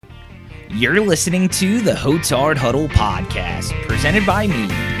You're listening to the Hotard Huddle podcast, presented by me,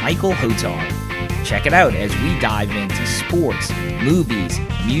 Michael Hotard. Check it out as we dive into sports, movies,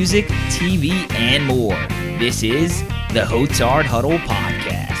 music, TV, and more. This is the Hotard Huddle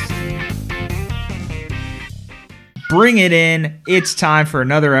podcast. Bring it in. It's time for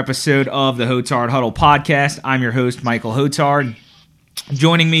another episode of the Hotard Huddle podcast. I'm your host, Michael Hotard.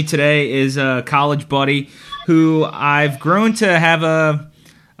 Joining me today is a college buddy who I've grown to have a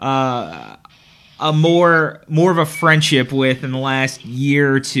more of a friendship with in the last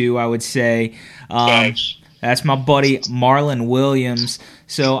year or two, I would say. That's my buddy Marlon Williams.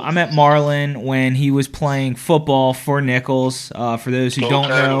 So I met Marlon when he was playing football for Nichols. For those who don't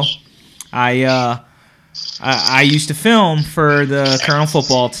know, I used to film for the Colonel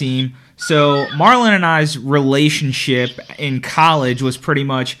football team. So Marlon and I's relationship in college was pretty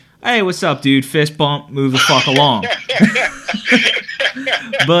much, hey, what's up, dude? Fist bump, move the fuck along.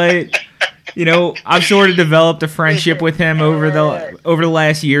 But, you know, I've sort of developed a friendship with him over the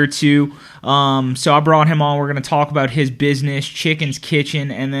last year or two. So I brought him on. We're going to talk about his business, Chicken's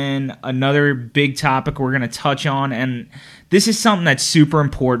Kitchen, and then another big topic we're going to touch on. And this is something that's super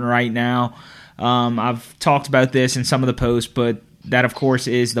important right now. I've talked about this in some of the posts, but that, of course,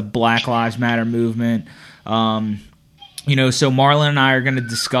 is the Black Lives Matter movement. So Marlon and I are going to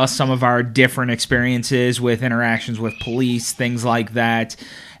discuss some of our different experiences with interactions with police, things like that.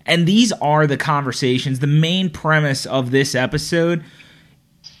 And these are the conversations. The main premise of this episode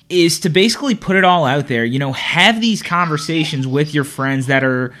is to basically put it all out there. You know, have these conversations with your friends that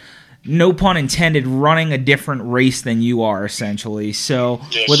are, no pun intended, running a different race than you are, essentially. So,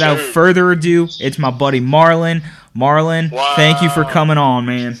 without further ado, it's my buddy Marlon. Marlon, Thank you for coming on,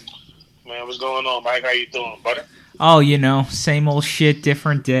 man. Man, what's going on, Mike? How you doing, buddy? Oh, you know, same old shit,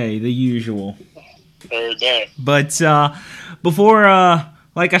 different day, the usual. Every day. But before,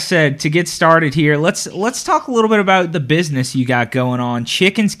 like I said, to get started here, let's talk a little bit about the business you got going on,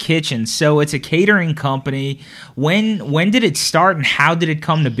 Chicken's Kitchen. So it's a catering company. When did it start, and how did it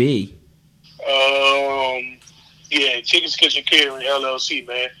come to be? Chicken's Kitchen Catering LLC,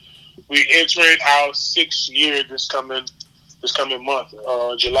 man. We entering our 6th year this coming month.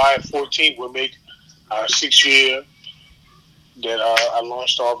 July 14th will make our 6th year that I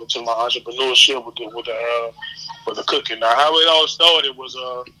launched off into my entrepreneurship with the cooking. Now, how it all started was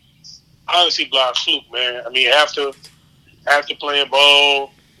honestly blind fluke, man. I mean, after playing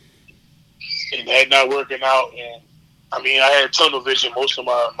ball and that not working out, and I mean, I had tunnel vision most of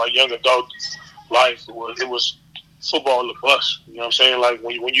my young adult life. It was football or bust. You know what I'm saying? Like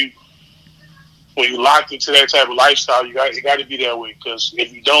when you locked into that type of lifestyle, you got to be that way, because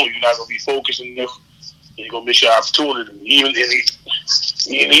if you don't, you're not gonna be focused enough, and you're gonna miss your opportunity. Even if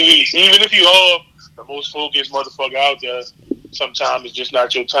you are the most focused motherfucker out there, sometimes it's just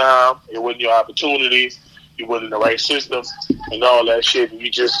not your time. It wasn't your opportunity. You wasn't in the right system and all that shit, and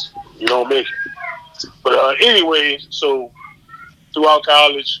you don't make it. But anyway, so throughout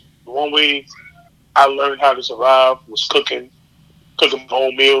college, the one way I learned how to survive was cooking my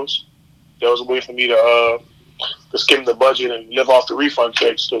own meals. That was a way for me to skim the budget and live off the refund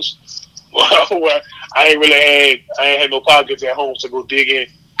checks, because I ain't had no pockets at home to go dig in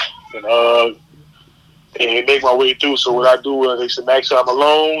and make my way through. So what I do is I used to max out my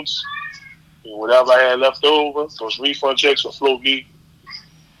loans, and whatever I had left over, those refund checks will float me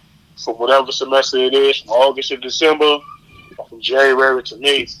from whatever semester it is, from August to December, from January to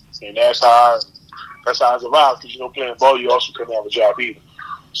May, and that's how I survive. Because playing ball, you also couldn't have a job either.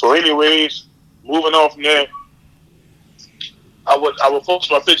 So, anyways, moving on from there, I would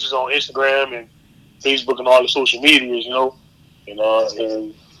post my pictures on Instagram and Facebook and all the social medias, and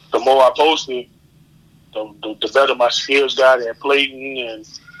the more I posted, the better my skills got at plating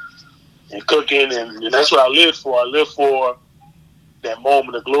and cooking, and that's what I live for. I live for that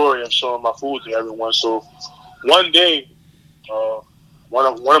moment of glory of showing my food to everyone. So one day, one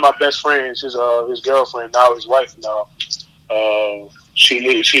of my best friends, his girlfriend, now his wife now, she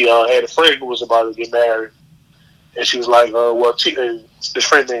had a friend who was about to get married, and she was like, this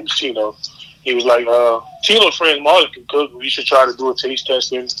friend named Tino. He was like, Tino's friend Marlon can cook. We should try to do a taste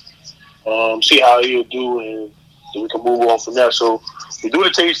testing, see how he'll do, and then we can move on from there. So we do the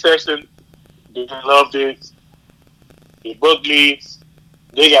taste testing. They loved it. They booked me.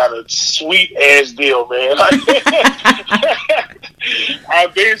 They got a sweet ass deal, man. I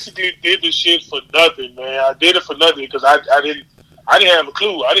basically did the shit for nothing, man. I did it for nothing because I didn't have a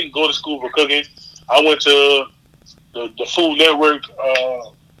clue. I didn't go to school for cooking. I went to the Food Network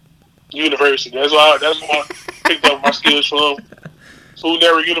University. That's why I picked up my skills from Food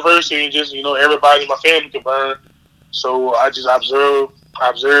Network University, and just everybody in my family could burn. So I just observed I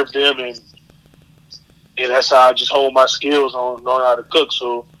observed them, and that's how I just hold my skills on knowing how to cook.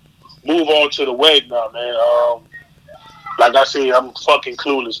 So move on to the wedding now, man. Like I said, I'm fucking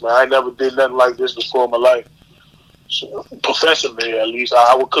clueless, man. I never did nothing like this before in my life. So, professionally, at least,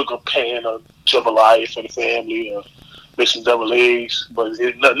 I would cook a pan of jambalaya for the family, or make some double eggs, but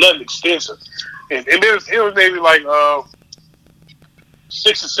nothing extensive. And it was maybe like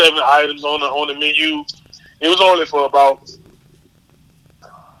 6 or 7 items on the menu. It was only for about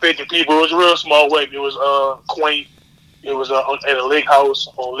 50 people. It was a real small wedding. It was quaint. It was at a lake house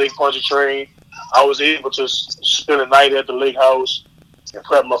on Lake Pontchartrain. I was able to spend a night at the lake house and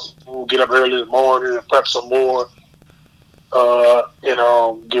prep my food, get up early in the morning and prep some more,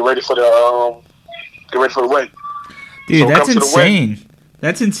 and get ready for the wedding. Dude, So that's insane. wedding.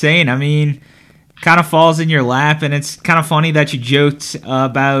 That's insane. I mean, kind of falls in your lap, and it's kind of funny that you joked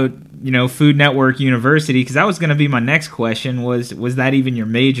about Food Network University, because that was going to be my next question. Was that even your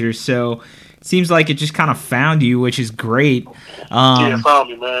major? So it seems like it just kind of found you, which is great. Yeah, it found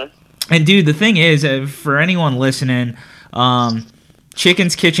me, man. And dude, the thing is, for anyone listening,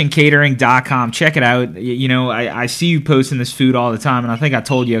 chickenskitchencatering.com, check it out. I see you posting this food all the time, and I think I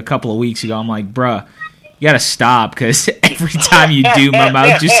told you a couple of weeks ago, I'm like, bruh, you gotta stop, because every time you do, my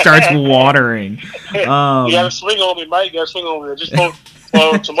mouth just starts watering. You gotta swing on me, Mike. You gotta swing on me. Just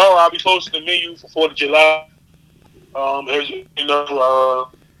tomorrow I'll be posting the menu for 4th of July. As you know,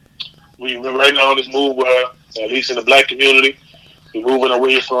 we right now on this move where, at least in the black community, we're moving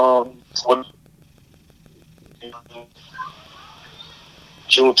away from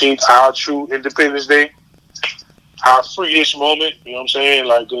Juneteenth, our true Independence Day, our free-ish moment. You know what I'm saying?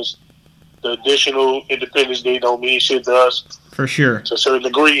 Like, this, the additional Independence Day don't mean shit to us. For sure. To a certain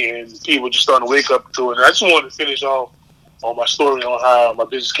degree, and people just starting to wake up to it. And I just wanted to finish off on my story on how my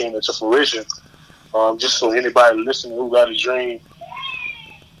business came into fruition. Just so anybody listening who got a dream,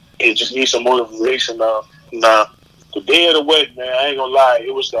 it just needs some motivation now. The day of the wedding, man, I ain't gonna lie,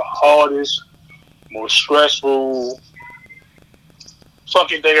 it was the hardest, most stressful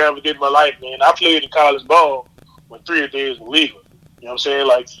fucking thing I ever did in my life, man. I played in college ball when 3 days were legal. You know what I'm saying?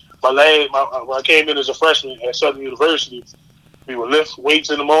 Like, when I came in as a freshman at Southern University, we would lift weights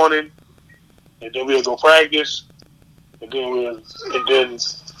in the morning, and then we would go practice, and then we would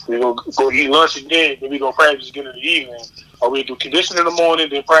go eat lunch again, then we go practice again in the evening. Or we'd do conditioning in the morning,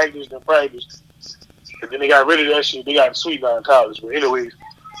 then practice. And then they got rid of that shit. They got sweet now in college. But anyways,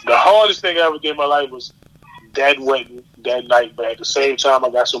 the hardest thing I ever did in my life was that wedding, that night. But at the same time,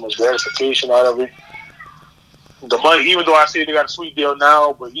 I got so much gratification out of it. The money, even though I say they got a sweet deal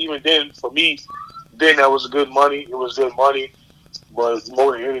now, but even then, for me, then that was good money. It was good money. But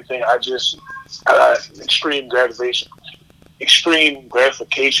more than anything, I got extreme gratification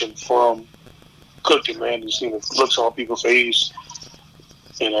from cooking, man. You see the looks on people's face.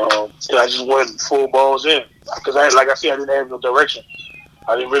 And I just went full balls in. Because, like I said, I didn't have no direction.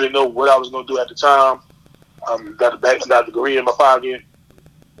 I didn't really know what I was going to do at the time. Got a degree in my pocket.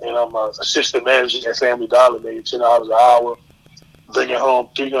 And I'm an assistant manager at Family Dollar, making $10 an hour, bringing home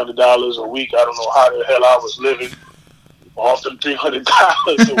 $300 a week. I don't know how the hell I was living off them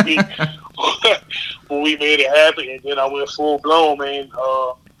 $300 a week when we made it happen. And then I went full blown, man.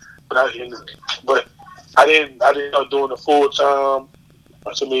 But I didn't start doing the full time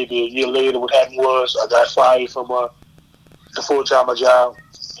until maybe a year later. What happened was I got fired from the full time job.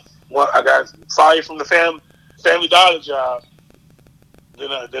 I got fired from the Family Dollar job.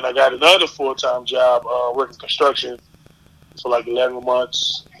 Then I got another full-time job working construction for like 11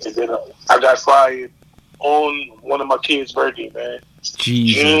 months. And then I got fired on one of my kids' birthday, man.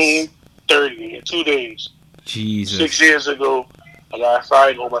 Jesus. June 30th, in 2 days. Jesus. 6 years ago, I got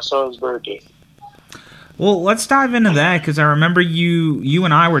fired on my son's birthday. Well, let's dive into that, because I remember you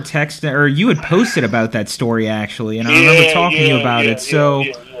and I were texting, or you had posted about that story, actually, and I remember talking to you about it. So...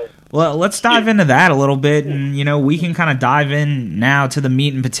 Well, let's dive into that a little bit, and we can kind of dive in now to the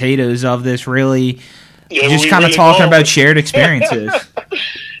meat and potatoes of this. Really, just kind of talking about shared experiences.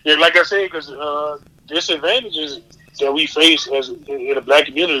 Yeah, like I said, because disadvantages that we face as in the black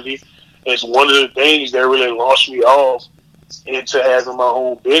community is one of the things that really launched me off into having my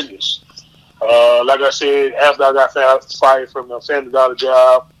own business. Like I said, after I got fired from the Family Dollar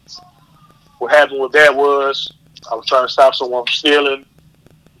job, what happened with that was I was trying to stop someone from stealing.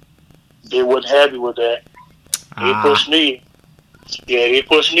 They wasn't happy with that. They pushed me. Yeah, they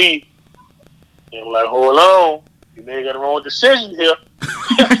pushed me. And I'm like, hold on. You may have got the wrong decision here.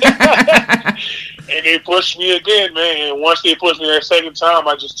 And they pushed me again, man. And once they pushed me that second time,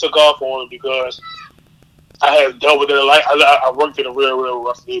 I just took off on them because I had dealt with it. I worked in a real, real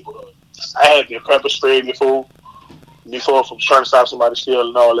rough neighborhood. I had been pepper sprayed before. before from trying to stop somebody stealing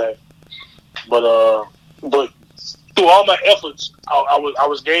and all that. But through all my efforts, I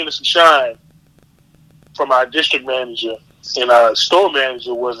was gaining some shine from our district manager, and our store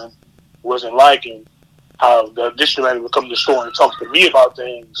manager wasn't liking how the district manager would come to the store and talk to me about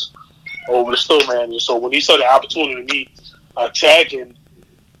things over the store manager. So when he saw the opportunity of me attacking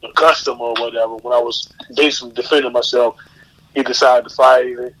the customer or whatever, when I was basically defending myself, he decided to fire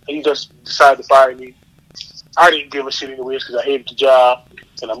me. He just decided to fire me. I didn't give a shit anyways because I hated the job,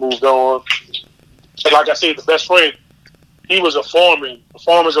 and I moved on. And like I said, the best friend, he was a foreman.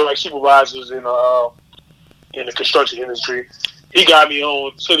 Foremen are like supervisors in the construction industry. He got me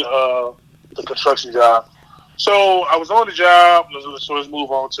on to the construction job. So I was on the job. So let's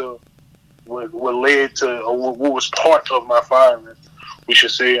move on to what led to what was part of my firing, we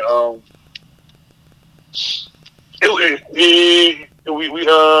should say. We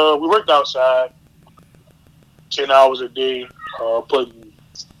worked outside 10 hours a day, putting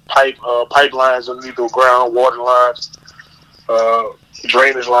pipelines underneath the ground, water lines,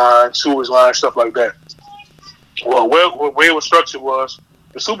 drainage lines, sewage lines, stuff like that. Well, the way it was structured was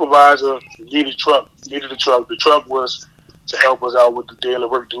the supervisor needed a truck. The truck was to help us out with the daily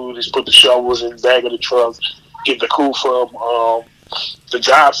work duties, put the shovels in the back of the truck, get the crew from the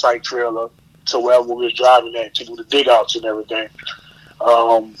job site trailer to wherever we were driving at to do the dig outs and everything.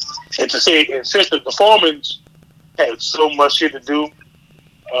 And since the foremen had so much shit to do,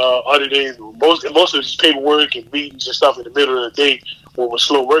 other than most of this paperwork and meetings and stuff in the middle of the day when we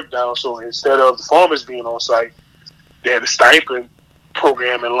slow work down. So instead of the foremen being on site, they had a stipend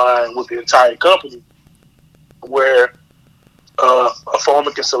program in line with the entire company where a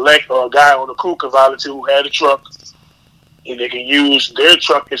foreman can select, or a guy on the crew can volunteer who had a truck, and they can use their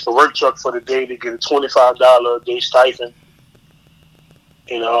truck as the work truck for the day. They get a $25 a day stipend.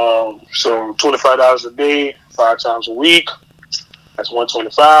 And so $25 a day, 5 times a week. That's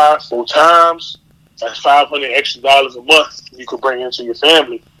 $125. 4 times, that's $500 extra dollars a month you could bring into your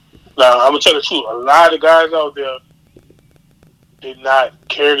family. Now, I'm gonna tell the truth. A lot of guys out there did not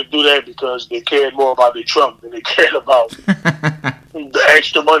care to do that because they cared more about their truck than they cared about the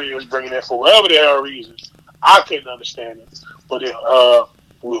extra money it was bringing in for whatever the hell reasons. I couldn't understand it. But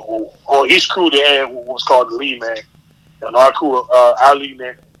on each crew they had what was called the lead man. And our crew, our lead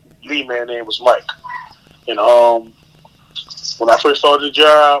man name was Mike. And when I first started the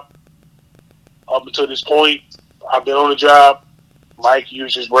job, up until this point, I've been on the job. Mike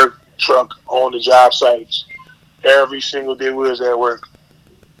used his work truck on the job sites. Every single day we was at work.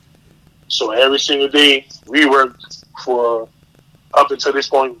 So every single day we worked for, up until this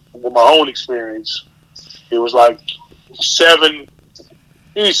point with my own experience, it was like 7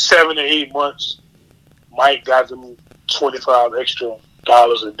 to 8 months. Mike got them $25 extra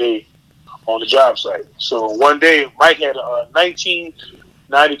a day on the job site. So one day Mike had a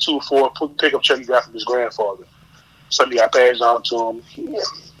 1992 Ford pickup truck he got from his grandfather. Something got passed on to him.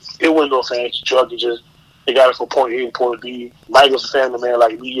 It wasn't no fancy truck. They got it from point A to point B. Mike was a family man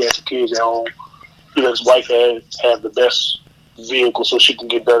like me. He had some kids at home. He let his wife have the best vehicle so she can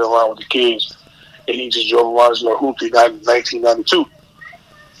get better around with the kids. And he just drove around his little hoopty in 1992.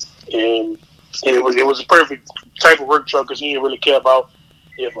 And it was a perfect type of work truck because he didn't really care about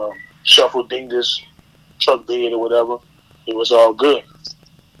if a shuffle dinged his truck bed or whatever. It was all good.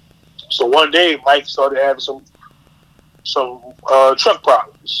 So one day, Mike started having some truck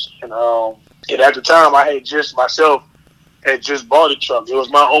problems. And at the time, I had just bought a truck. It was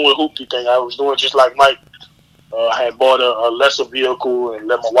my own hoopty thing. I was doing just like Mike. I had bought a lesser vehicle and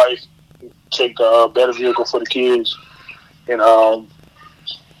let my wife take a better vehicle for the kids. And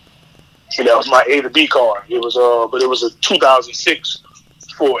that was my A to B car. It was but it was a 2006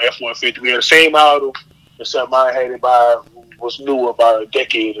 Ford F-150. We had the same model, except mine was newer by a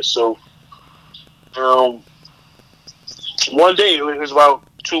decade or so. One day, it was about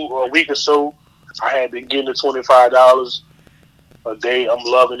a week or so, I had been getting the $25 a day. I'm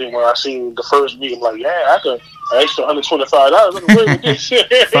loving it. When I seen the first week, I'm like, yeah, I could an extra $125. Let me work with this.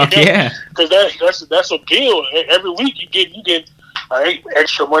 Fuck yeah! Because that's a bill. Every week you get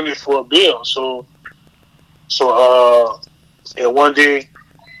extra money for a bill. So and one day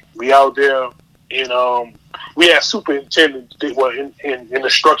we out there and we had superintendents. Well, in the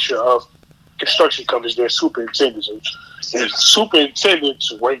structure of construction companies, there's superintendents. And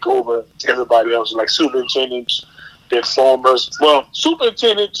superintendents rank over everybody else. Like superintendents, then formers. Well,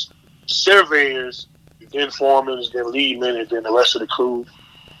 superintendents, surveyors, then foremen, then lead men, and then the rest of the crew.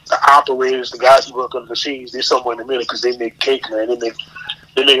 The operators, the guys who work on the machines, they're somewhere in the middle because they make cake, man. They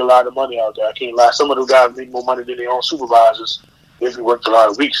make a lot of money out there. I can't lie. Some of those guys make more money than their own supervisors if they worked a lot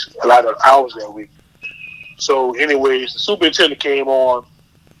of hours that week. So, anyways, the superintendent came on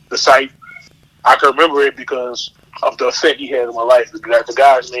the site. I can remember it because of the effect he had in my life. The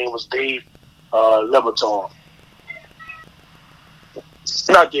guy's name was Dave Leviton.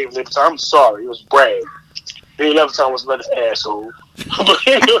 Not Dave Leviton. I'm sorry. It was Brad. Dave Leviton was another asshole. But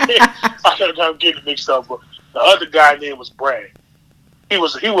anyway, I gotta kind of get it mixed up. But the other guy name was Brad. Dave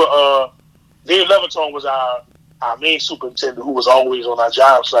Leviton was our main superintendent who was always on our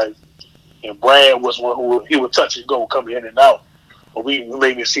job site. And Brad was one who he would touch and go, come in and out. But we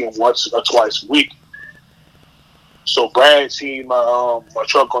mainly see him once or twice a week. So Brad seen my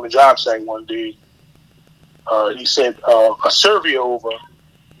truck on the job site one day. He sent a surveyor over.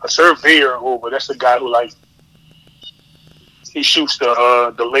 That's the guy who he shoots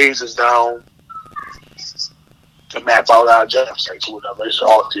the lasers down to map out our job sites or whatever. It's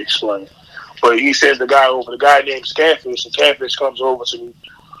hard to explain. But he sends the guy over. The guy named Catfish, and Catfish comes over to me.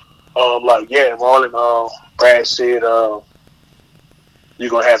 Yeah, Marlon. Brad said you're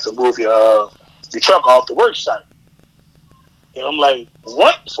gonna have to move your truck off the work site. And I'm like,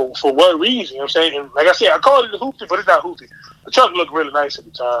 what? For what reason? You know what I'm saying? And like I said, I called it a hoopty, but it's not hoopty. The truck looked really nice at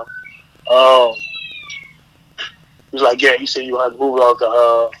the time. He was like, yeah, he said you have to move it off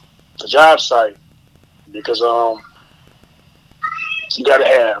the job site because you gotta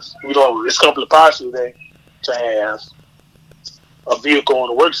have, it's a couple of policy today to have a vehicle on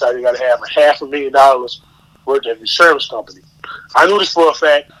the work site. You gotta have $500,000 worth of insurance company. I knew this for a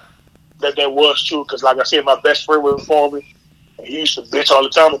fact that was true because, like I said, my best friend was informing me. He used to bitch all the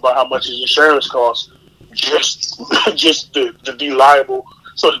time about how much his insurance costs just to be liable,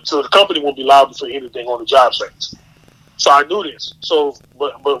 so the company won't be liable for anything on the job sites. So I knew this. So,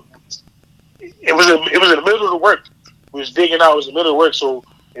 but it was in the middle of the work. We was digging out. It was in the middle of the work, so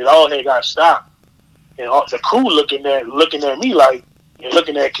it all had got stopped. And the crew looking at me like, and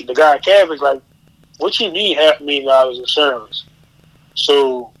looking at the guy at Cabbage like, what you need $500,000 insurance?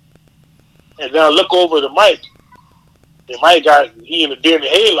 So, and then I look over to Mike, and Mike he in the deer in the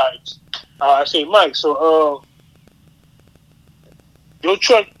headlights. I say, Mike, so your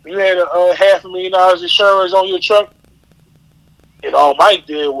truck, you had $500,000 insurance on your truck? And all Mike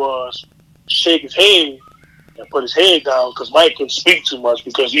did was shake his head and put his head down because Mike couldn't speak too much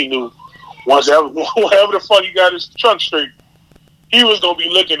because he knew whatever the fuck he got his truck straight, he was going to be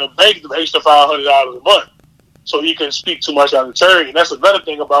looking to bank the extra $500 a month. So he couldn't speak too much out of turn. And that's another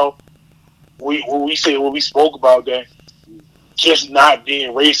thing about when we spoke about that, just not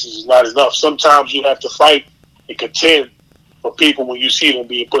being racist is not enough. Sometimes you have to fight and contend for people when you see them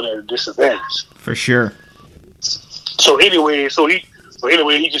being put at a disadvantage. For sure. So anyway,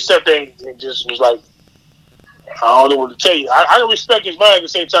 he just sat there and just was like, I don't know what to tell you. I don't respect his mind at the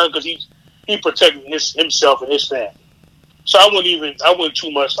same time because he protected himself and his family. So I wasn't too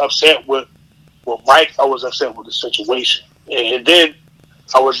much upset with Mike. I was upset with the situation. And then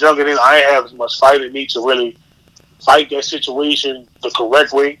I was younger then. I didn't have as much fight in me to really fight that situation the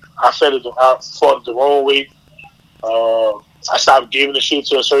correct way. I fought it the wrong way. I stopped giving the shit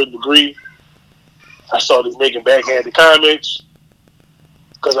to a certain degree. I started making backhanded comments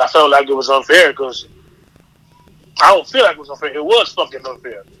because I felt like it was unfair. Because I don't feel like it was unfair. It was fucking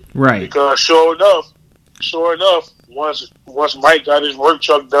unfair. Right. Because sure enough, once Mike got his work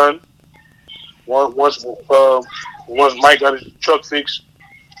truck done, once Mike got his truck fixed,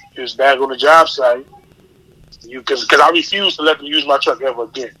 he was back on the job site. Because I refused to let them use my truck ever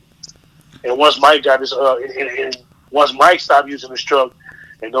again. And once Mike got his, once Mike stopped using his truck,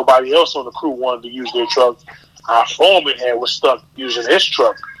 and nobody else on the crew wanted to use their truck, our foreman was stuck using his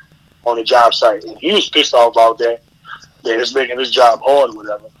truck on the job site, and he was pissed off about that. That it's making his job hard or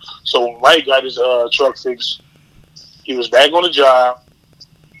whatever. So when Mike got his truck fixed, he was back on the job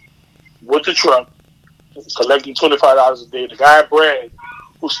with the truck, collecting $25 a day. The guy Brad,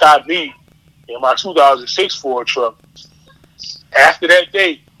 who stopped me in my 2006 Ford truck, after that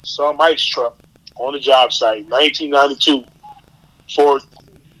day, saw Mike's truck on the job site, 1992 Ford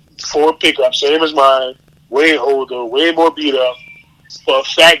pickup, same as mine, way older, way more beat up. For a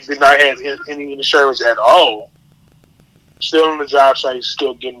fact, did not have any insurance at all. Still on the job site,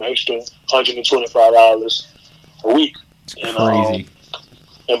 still getting extra $125 a week. And, crazy.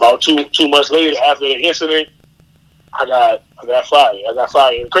 And about two months later, after the incident, I got fired. And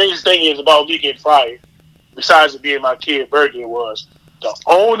the craziest thing is about me getting fired, besides it being my kid's birthday, was the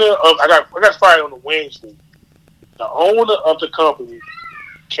owner of I got fired on a Wednesday. The owner of the company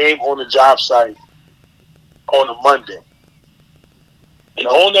came on the job site on a Monday. And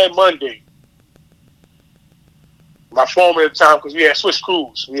on that Monday, my foreman at the time, because we had switched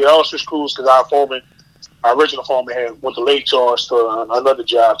crews. We had all switched crews because our original foreman went to late charge to another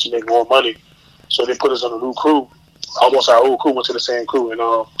job to make more money. So they put us on a new crew. Almost our old crew went to the same crew, and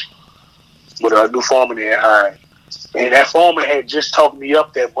with a new foreman they had hired. And that foreman had just talked me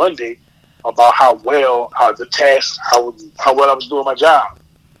up that Monday about how well I was doing my job.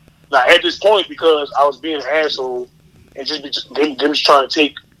 Now at this point, because I was being an asshole and them just trying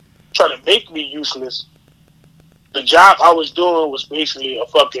to make me useless, the job I was doing was basically a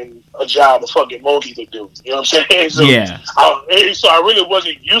job a fucking monkey could do. You know what I'm saying? So yeah. So I really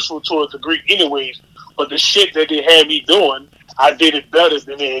wasn't useful to a degree anyways, but the shit that they had me doing, I did it better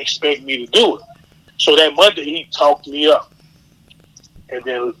than they expect me to do it. So that Monday he talked me up. And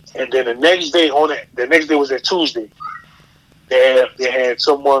then the next day was that Tuesday. They had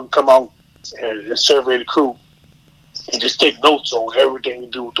someone come out and survey the crew and just take notes on everything we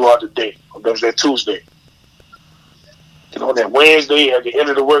do throughout the day. That was that Tuesday. And on that Wednesday, at the end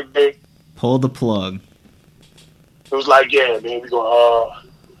of the workday, pull the plug. It was like, yeah, man, I'm gonna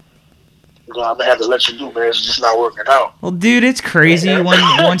have to let you do, man. It's just not working out. Well, dude, it's crazy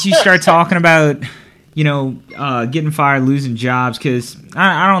once you start talking about, getting fired, losing jobs. Because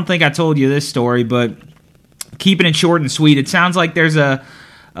I don't think I told you this story, but keeping it short and sweet, it sounds like there's a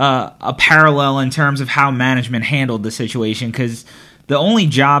parallel in terms of how management handled the situation. Because the only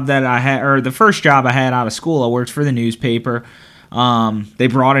job that I had, or the first job I had out of school, I worked for the newspaper. They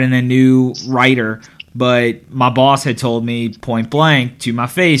brought in a new writer, but my boss had told me point blank to my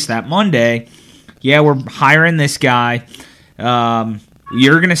face that Monday, yeah, we're hiring this guy.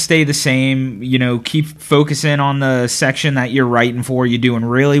 You're going to stay the same, keep focusing on the section that you're writing for. You're doing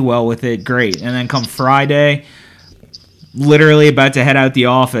really well with it. Great. And then come Friday, literally about to head out the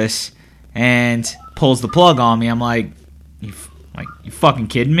office and pulls the plug on me. I'm like, you fucking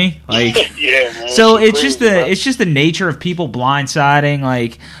kidding me? Like, yeah, man, so it's just the nature of people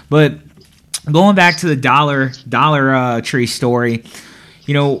blindsiding. But going back to the Dollar Tree story,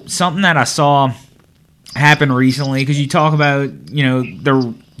 something that I saw happen recently, because you talk about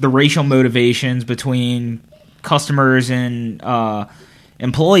the racial motivations between customers and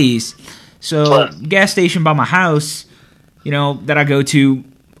employees. So gas station by my house, that I go to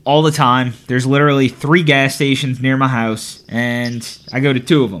all the time. There's literally 3 gas stations near my house, and I go to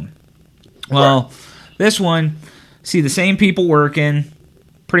 2 of them. Well, this one, see the same people working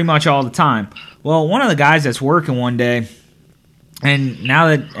pretty much all the time. Well, one of the guys that's working one day, and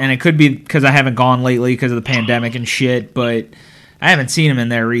it could be because I haven't gone lately because of the pandemic and shit, but I haven't seen him in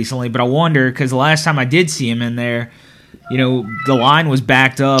there recently. But I wonder, because the last time I did see him in there, the line was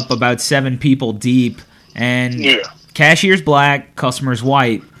backed up about 7 people deep, and cashier's black, customer's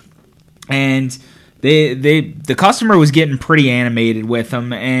white. And the customer was getting pretty animated with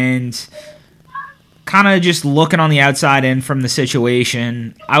them and kind of just looking on the outside in from the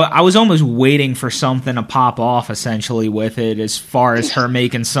situation. I was almost waiting for something to pop off essentially with it, as far as her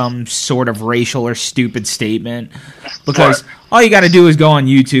making some sort of racial or stupid statement. Because all you got to do is go on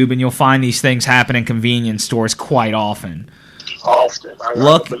YouTube and you'll find these things happen in convenience stores quite often.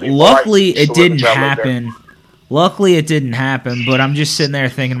 Luckily, it didn't happen. Luckily, it didn't happen, but I'm just sitting there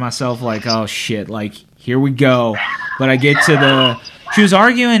thinking to myself, like, oh, shit, like, here we go. But I get to she was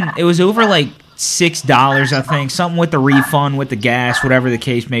arguing, it was over, like, $6, I think, something with the refund, with the gas, whatever the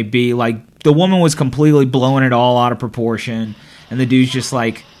case may be. Like, the woman was completely blowing it all out of proportion, and the dude's just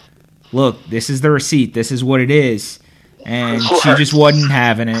like, look, this is the receipt, this is what it is. And she just wasn't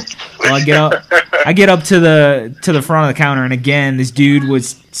having it. Well, I get up to the front of the counter, and again, this dude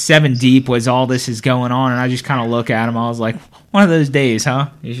was 7 deep as all this is going on, and I just kind of look at him. I was like, one of those days,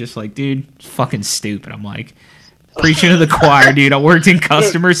 huh? He's just like, dude, it's fucking stupid. I'm like, preaching to the choir, dude. I worked in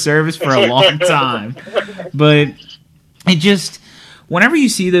customer service for a long time. But it just, whenever you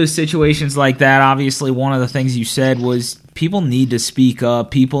see those situations like that, obviously one of the things you said was people need to speak up.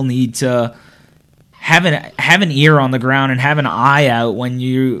 People need to have an ear on the ground and have an eye out when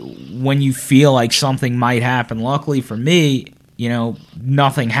you feel like something might happen. Luckily for me,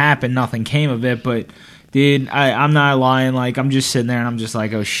 nothing happened, nothing came of it, but dude, I'm not lying, like, I'm just sitting there and I'm just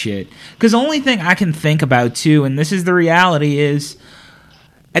like, oh shit. Because the only thing I can think about too, and this is the reality, is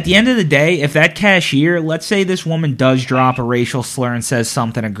at the end of the day, if that cashier, let's say this woman does drop a racial slur and says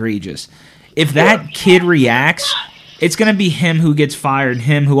something egregious, if that kid reacts, it's going to be him who gets fired,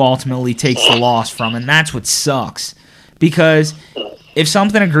 him who ultimately takes the loss from, and that's what sucks. Because if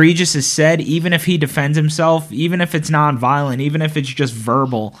something egregious is said, even if he defends himself, even if it's nonviolent, even if it's just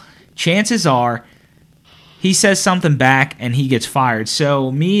verbal, chances are he says something back and he gets fired.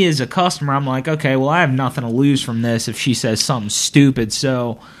 So me as a customer, I'm like, okay, well, I have nothing to lose from this if she says something stupid.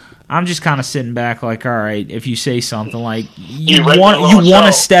 So I'm just kind of sitting back like, all right, if you say something like you want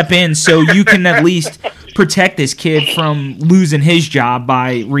to step in so you can at least protect this kid from losing his job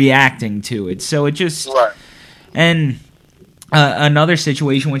by reacting to it. So it just Right. And another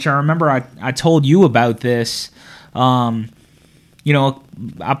situation, which I remember I told you about this. You know,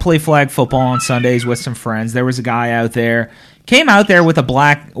 I play flag football on Sundays with some friends. There was a guy out there, came out there with a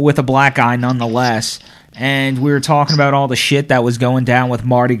black guy nonetheless, and we were talking about all the shit that was going down with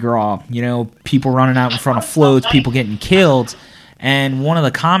Mardi Gras. You know, people running out in front of floats, people getting killed. And one of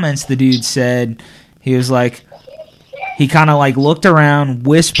the comments the dude said, he was like, he kind of like looked around,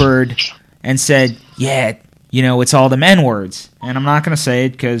 whispered, and said, "Yeah, you know, it's all the N-words." And I'm not going to say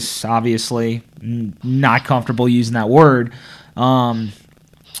it because obviously not comfortable using that word.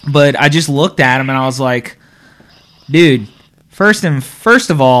 But I just looked at him and I was like, dude, first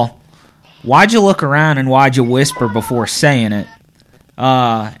of all, why'd you look around and why'd you whisper before saying it?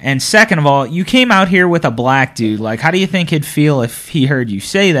 And second of all, you came out here with a black dude. Like, how do you think he'd feel if he heard you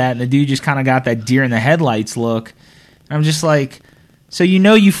say that? And the dude just kind of got that deer in the headlights look. And I'm just like, so you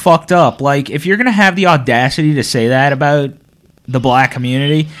know you fucked up. Like, if you're going to have the audacity to say that about the black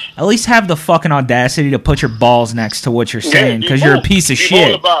community, at least have the fucking audacity to put your balls next to what you're saying, because you're a piece of shit.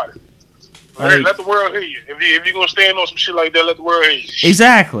 All about it. Like, let the world hear you. If you're going to stand on some shit like that, let the world hear you.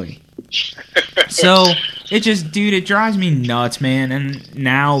 Exactly. So, it just, dude, it drives me nuts, man. And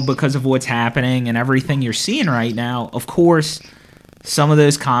now, because of what's happening and everything you're seeing right now, of course, some of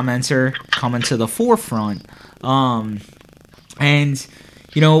those comments are coming to the forefront. And,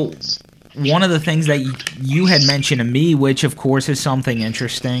 you know, one of the things that you had mentioned to me, which of course is something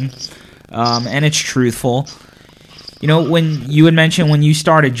interesting, and it's truthful. You know, when you had mentioned when you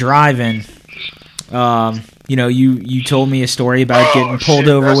started driving, you know, you told me a story about getting pulled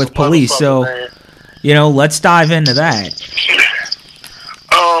over with police. So, man, you know, let's dive into that.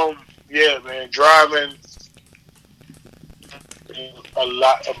 Yeah, man, driving a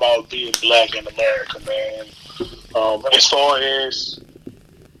lot about being black in America, man. As far as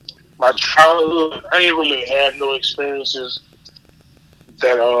my childhood, I ain't really had no experiences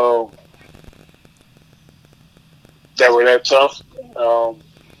that were that tough.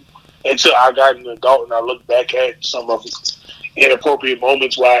 Until I got an adult and I look back at some of the inappropriate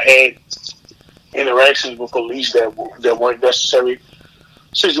moments where I had interactions with police that weren't necessary,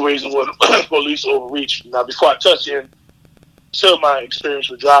 situations where police overreach. Now, before I touch into my experience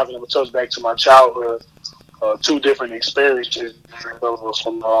with driving, I'm going to touch back to my childhood. Two different experiences from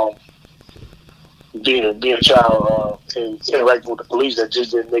being a child and interacting with the police that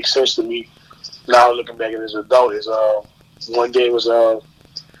just didn't make sense to me. Now looking back as an adult, is one day was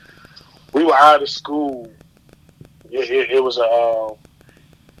we were out of school. It was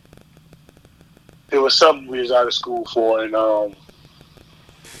something we was out of school for, and I'm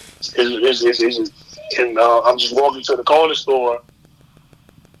just walking to the corner store.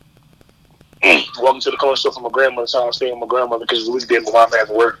 Walking to the corner store from my grandmother's house, staying with my grandmother because we did my mom had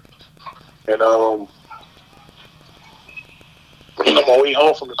to work. And on my way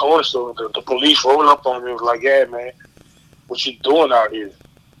home from the corner store, the police rolled up on me and was like, "Yeah, man, what you doing out here?"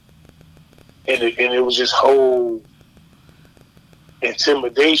 And it was this whole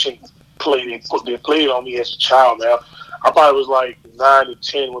intimidation play they played on me as a child, man. I probably was like 9 to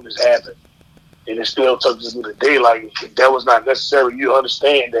 10 when this happened. And it still took us to the day. Like, that was not necessary. You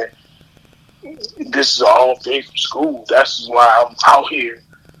understand that this is all day from school. That's why I'm out here. You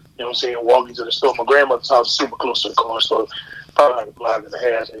know what I'm saying? Walking to the store. My grandmother's house was super close to the corner store. Probably like a block and a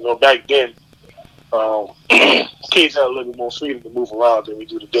half. And, you know, back then, kids had a little bit more freedom to move around than we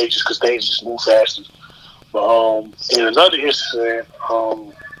do today just because things just move faster. But in another incident,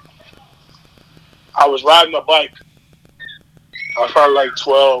 I was riding my bike. I was probably like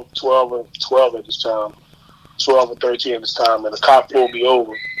 12 at this time. 12 or 13 at this time. And the cop pulled me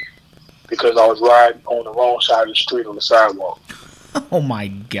over because I was riding on the wrong side of the street on the sidewalk. Oh, my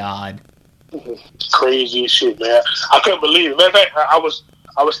God. Crazy as shit, man. I couldn't believe it. Matter of fact, I was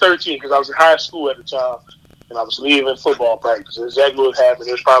 13 because I was in high school at the time, and I was leaving football practice. Exactly what happened.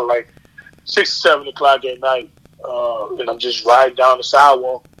 It was probably like 6 or 7 o'clock at night, and I'm just riding down the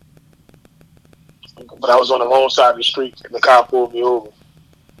sidewalk. But I was on the wrong side of the street, and the cop pulled me over.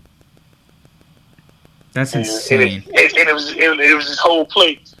 That's insane. And it was this whole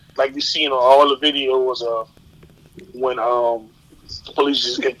play, like you see in all the videos of when the police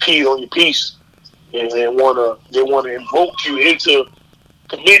just impede on your peace and they wanna invoke you into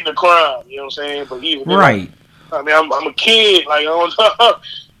committing a crime. You know what I'm saying? But even right. I mean, I'm a kid. Like, I don't know.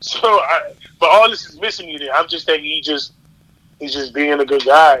 But all this is missing me there. I'm just thinking he's just being a good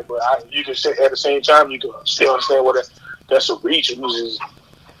guy. But you can say at the same time you can still understand what that's a reach.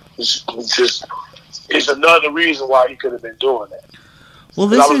 It's another reason why he could have been doing that. Well,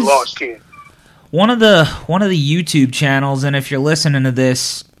 I was a lost kid. one of the YouTube channels, and if you're listening to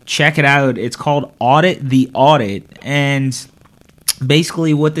this, check it out. It's called Audit the Audit, and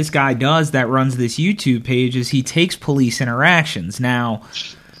basically what this guy does that runs this YouTube page is he takes police interactions. Now,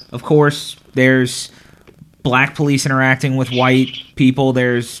 of course, there's black police interacting with white people.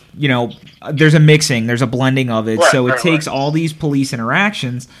 There's a mixing, there's a blending of it. So it takes all these police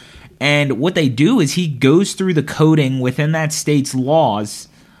interactions, and what they do is he goes through the coding within that state's laws,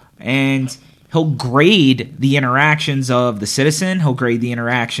 and he'll grade the interactions of the citizen, he'll grade the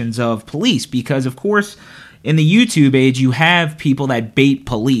interactions of police, because, of course, in the YouTube age, you have people that bait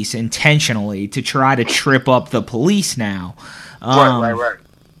police intentionally to try to trip up the police now. Right.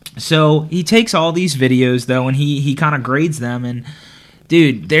 So he takes all these videos, though, and he kind of grades them, and,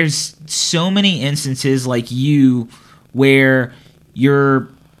 dude, there's so many instances like you where you're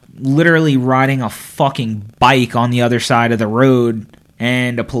literally riding a fucking bike on the other side of the road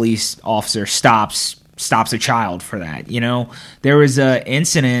and a police officer stops a child for that. There was an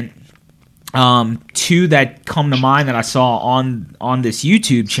incident, two that come to mind that I saw on this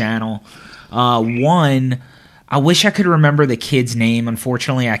YouTube channel. One, I wish I could remember the kid's name.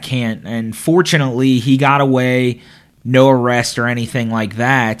 Unfortunately, I can't. And fortunately, he got away, no arrest or anything like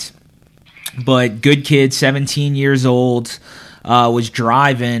that. But good kid, 17 years old, was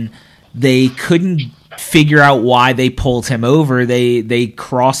driving. They couldn't figure out why they pulled him over. They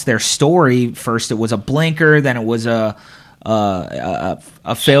crossed their story. First it was a blinker, then it was a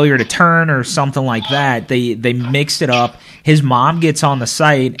failure to turn or something like that. They mixed it up. His mom gets on the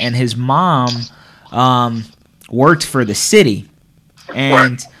site, and his mom worked for the city,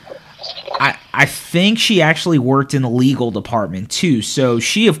 and I think she actually worked in the legal department too. So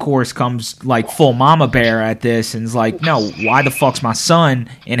she, of course, comes like full mama bear at this and is like, no, why the fuck's my son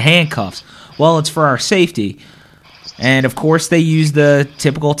in handcuffs? Well, it's for our safety. And, of course, they use the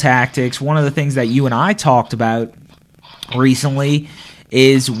typical tactics. One of the things that you and I talked about recently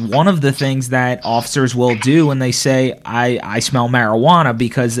is one of the things that officers will do when they say, I smell marijuana,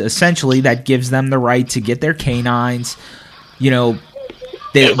 because essentially that gives them the right to get their canines. The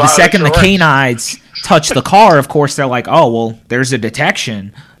second the canines touch the car, of course, they're like, oh, well, there's a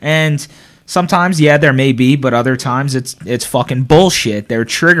detection. And sometimes, yeah, there may be, but other times it's fucking bullshit. They're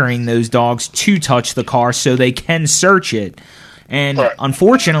triggering those dogs to touch the car so they can search it. And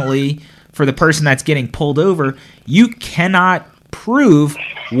unfortunately, for the person that's getting pulled over, you cannot prove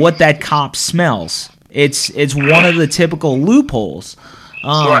what that cop smells. It's one of the typical loopholes.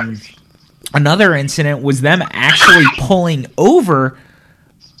 Another incident was them actually pulling over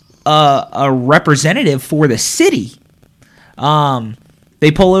a representative for the city. They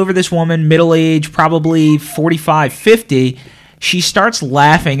pull over this woman, middle-aged, probably 45, 50. She starts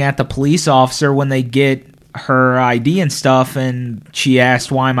laughing at the police officer when they get her ID and stuff, and she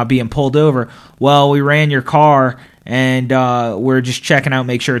asked, why am I being pulled over? Well, we ran your car, and we're just checking out,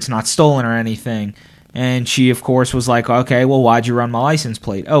 make sure it's not stolen or anything. And she, of course, was like, okay, well, why'd you run my license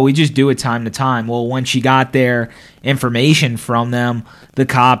plate? Oh, we just do it time to time. Well, when she got their information from them, the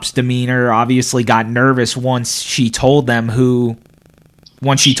cop's demeanor obviously got nervous once she told them who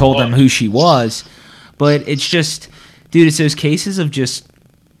she was. But it's just, dude, it's those cases of just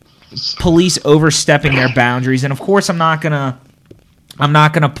police overstepping their boundaries. And of course, I'm not gonna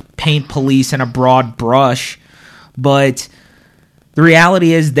paint police in a broad brush, but the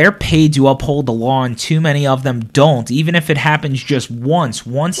reality is they're paid to uphold the law, and too many of them don't. Even if it happens just once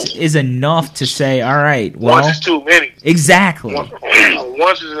is enough to say, all right, well, once is too many. Exactly.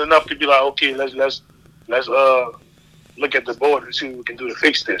 Once is enough to be like, okay, let's look at the board and see what we can do to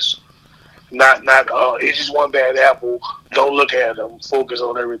fix this. Not it's just one bad apple. Don't look at them. Focus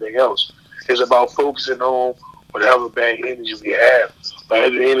on everything else. It's about focusing on whatever bad energy we have. But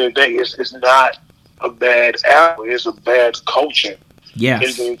at the end of the day, it's not a bad apple. It's a bad culture. Yeah.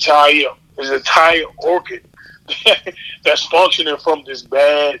 It's an entire orchid that's functioning from this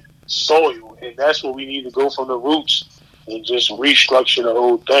bad soil, and that's where we need to go from the roots and just restructure the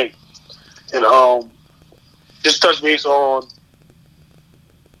whole thing. And just touch base on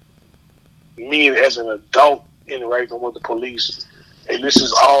me as an adult interacting with the police. And this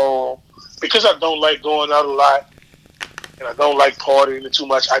is all because I don't like going out a lot and I don't like partying too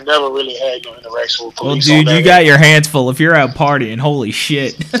much. I never really had no interaction with police. Well, dude, you got your hands full if you're out partying. Holy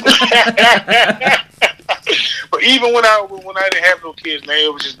shit. But even when I didn't have no kids, man,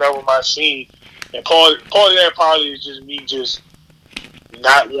 it was just never my scene. And part of that probably is just me just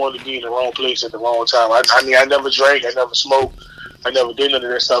not wanting to be in the wrong place at the wrong time. I mean, I never drank, I never smoked, I never did none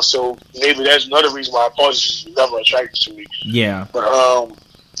of that stuff. So maybe that's another reason why parties was never attracted to me. Yeah. But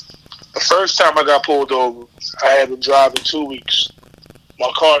the first time I got pulled over, I had been driving 2 weeks.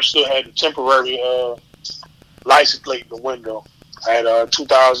 my car still had the temporary license plate in the window. I had a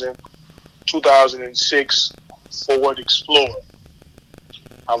 2006 Ford Explorer.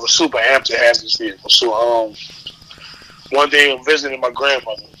 I was super amped to have this vehicle. So one day I'm visiting my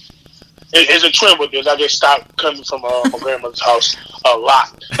grandmother. It's a trend with this. I get stopped coming from my grandmother's house a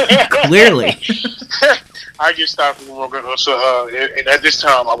lot. Clearly. I get stopped from my grandmother. So, and at this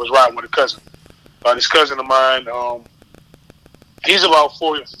time, I was riding with a cousin. This cousin of mine, he's about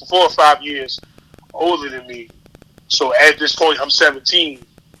 4 or 5 years older than me. So at this point, I'm 17.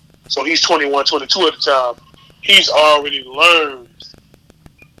 So he's 21, 22 at the time. He's already learned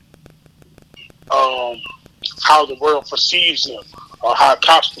how the world perceives him, or how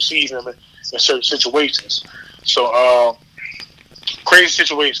cops perceive him in certain situations. So, crazy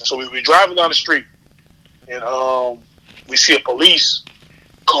situation. So we were driving down the street, and we see a police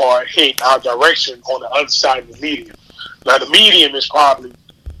car hit our direction on the other side of the median. Now, the median is probably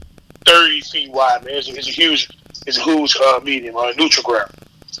 30 feet wide, man. It's a huge median, neutral ground.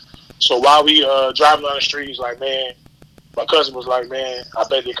 So while we driving down the street, he's like, man, my cousin was like, man, I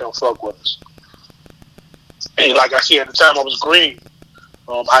bet they come fuck with us. And like I said, at the time I was green.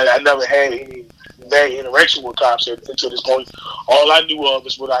 I never had any bad interaction with cops until this point. All I knew of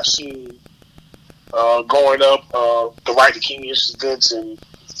is what I've seen growing up, the Right to King incidents and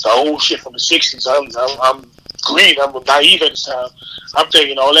the old shit from the 60s. I'm green. I'm naive at this time. I'm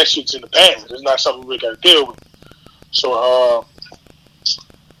thinking all that shit's in the past. It's not something we got to deal with. So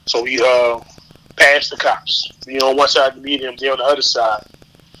we passed the cops. On one side of the median, they're on the other side.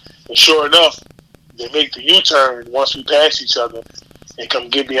 And sure enough, they make the U-turn once we pass each other and come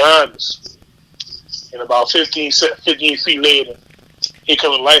get behind us. And about 15 feet later, here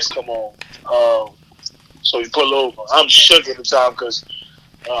come the lights come on. So we pull over. I'm shook at the time because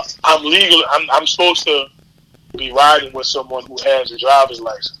I'm legal. I'm supposed to be riding with someone who has a driver's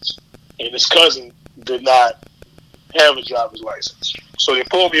license. And his cousin did not have a driver's license. So they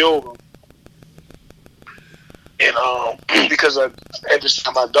pulled me over. And because at this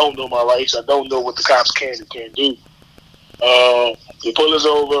time I don't know my rights, I don't know what the cops can and can't do. They pull us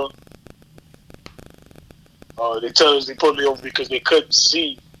over. They tell us they pulled me over because they couldn't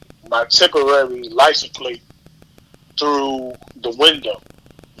see my temporary license plate through the window.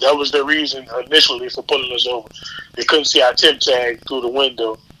 That was the reason initially for pulling us over. They couldn't see our temp tag through the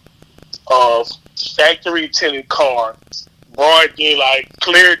window of factory tinted car, broad daylight,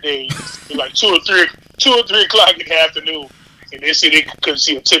 clear day, like 2 or 3 o'clock in the afternoon, and they said they couldn't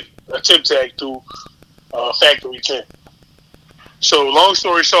see a tip tag through factory tint. So long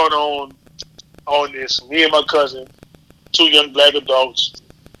story short, on this, me and my cousin, 2 young black adults,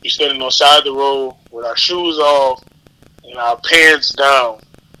 we standing on the side of the road with our shoes off and our pants down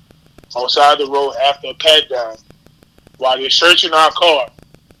on the side of the road after a pat down while they're searching our car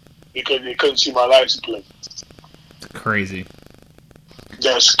because they couldn't see my license plate. Crazy.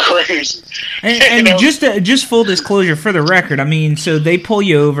 That's crazy. And just full disclosure for the record, I mean, so they pull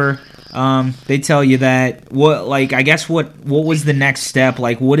you over. They tell you that what was the next step?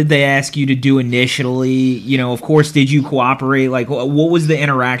 Like, what did they ask you to do initially? Of course, did you cooperate? Like, what was the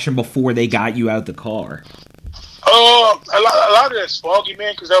interaction before they got you out the car? A lot of that's foggy,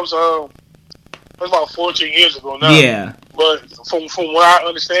 man, because that was about 14 years ago now. Yeah. But from what I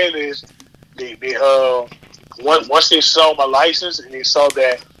understand is they once they saw my license and they saw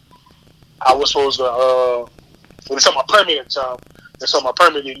that I was supposed to when they saw my permit at the time. They saw my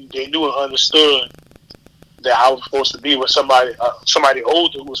permit. They knew and understood that I was supposed to be with somebody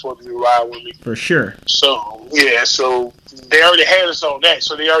older who was supposed to be riding with me. For sure. So so they already had us on that.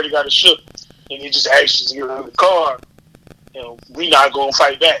 So they already got us shook, and they just asked us to get out of the car. We not gonna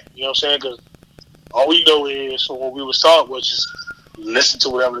fight back. You know what I'm saying? Because all we know is from what we were taught was just listen to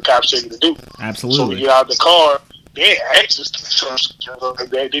whatever the cops tell you to do. Absolutely. So we get out of the car. They asked us to search.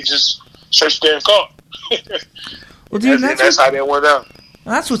 They just searched their car. Well, dude, that's how that went down.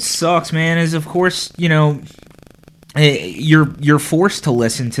 That's what sucks, man, is of course, you're forced to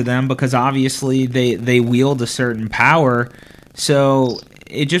listen to them because obviously they wield a certain power. So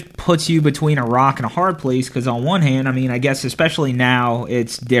it just puts you between a rock and a hard place because on one hand, I mean, I guess especially now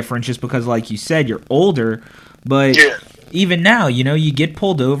it's different just because, like you said, you're older. But even now, you get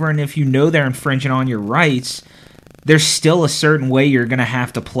pulled over, and if you know they're infringing on your rights, there's still a certain way you're going to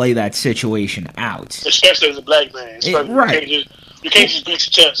have to play that situation out. Especially as a black man. Right. You can't just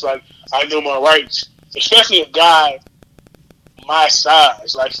beat your chest like, I know my rights. Especially a guy my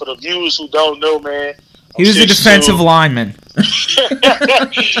size. Like, for the viewers who don't know, man. He was a defensive lineman. I'm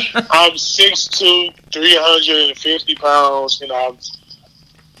 6'2", 350 pounds, and I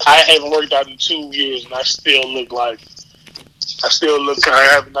haven't worked out in 2 years, and I still look like I still look kind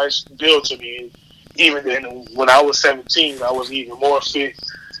of have a nice build to me. And even then, when I was 17, I was even more fit,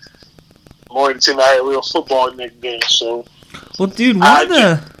 more into my real football neck then. So, well, dude,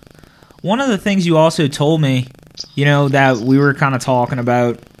 one of the things you also told me, you know, that we were kind of talking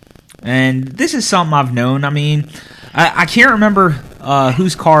about, and this is something I've known. I mean, I can't remember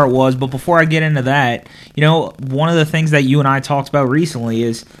whose car it was, but before I get into that, you know, one of the things that you and I talked about recently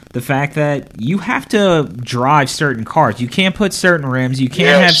is the fact that you have to drive certain cars. You can't put certain rims. You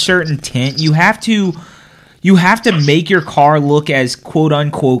can't have certain tint. You have to make your car look as quote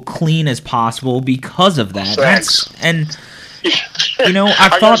unquote clean as possible because of that. And you know,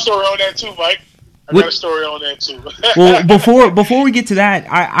 I got a story on that too, Mike. I got a story on that too. Well, before we get to that,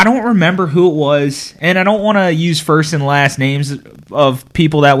 I don't remember who it was, and I don't want to use first and last names of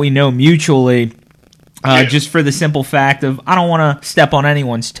people that we know mutually, just for the simple fact of I don't want to step on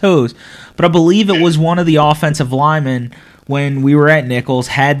anyone's toes. But I believe it was one of the offensive linemen when we were at Nichols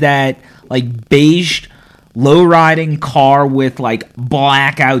had that like beige low-riding car with like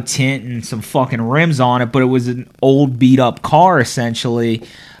blackout tint and some fucking rims on it, but it was an old beat-up car essentially.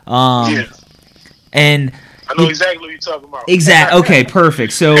 And I know exactly what you're talking about. Exactly. Okay,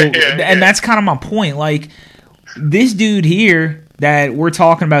 perfect. So, and that's kind of my point. Like, this dude here that we're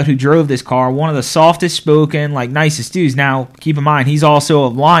talking about who drove this car, one of the softest spoken, like, nicest dudes. Now, keep in mind, he's also a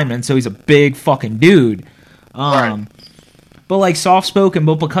lineman, so he's a big fucking dude. Right. But, like, soft-spoken,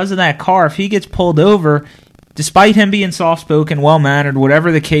 but because of that car, if he gets pulled over, despite him being soft-spoken, well-mannered,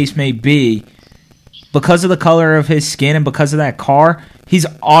 whatever the case may be, because of the color of his skin and because of that car, he's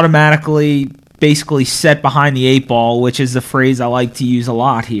automatically basically set behind the eight ball, which is the phrase I like to use a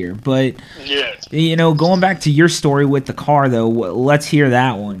lot here. But, you know, going back to your story with the car, though, let's hear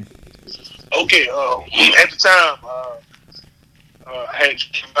that one. Okay, at the time, I had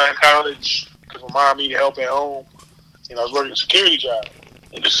to college because my mom needed help at home, and I was working a security job.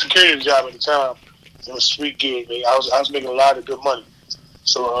 And the security job at the time, it was a sweet gig, man. I was making a lot of good money.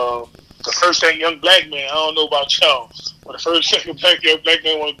 So the first thing young black man, I don't know about y'all, but the first thing young black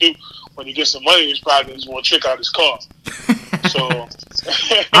man want to do when he gets some money, is probably just want to trick out his car. So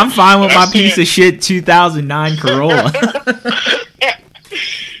I'm fine with my piece of shit 2009 Corolla.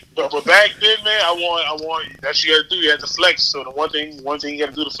 but back then, man, I want that's what you got to do. You have to flex. So the one thing you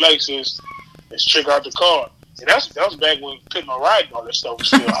got to do to flex is trick out the car. And that was back when putting my ride and all that stuff was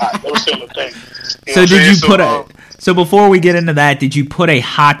still hot. That was still a thing. So did you put So before we get into that, did you put a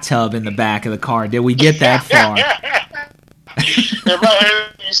hot tub in the back of the car? Did we get that far? If I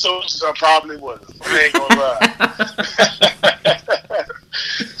had these sources, I probably would. I ain't gonna lie.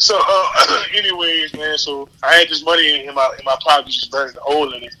 So, anyways, man. So I had this money in my pocket, just burning the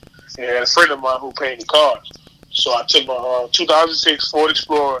hole in it, and I had a friend of mine who painted cars. So I took my 2006 Ford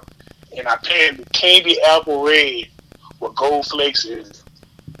Explorer, and I painted the candy apple red with gold flakes in it.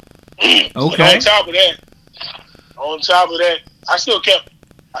 Okay. And on top of that, I still kept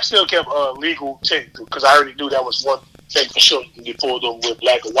legal tint because I already knew that was one thing for sure. You can get pulled over with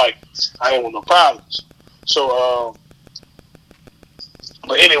black or white. I ain't want no problems. So,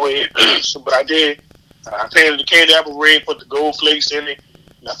 but anyway, but I did. I painted the candy apple red, put the gold flakes in it,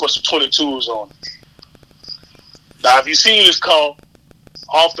 and I put some 22s on it. Now, if you see this car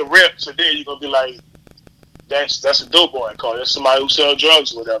off the rip today, you're gonna be like, "That's a dope boy car. That's somebody who sells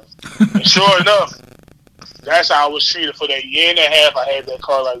drugs or whatever." And sure enough, that's how I was treated for that year and a half. I had that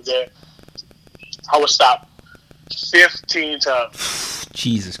car like that. I was stopped 15 times.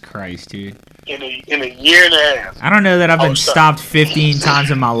 Jesus Christ, dude! In a year and a half. I don't know that I've been stopped 15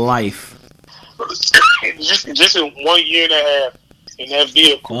 times in my life. just in 1 year and a half in that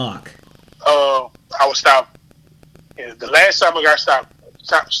vehicle. Fuck. I was stopped. And the last time I got stopped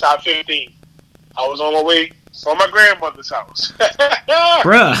 15. I was on my way from my grandmother's house.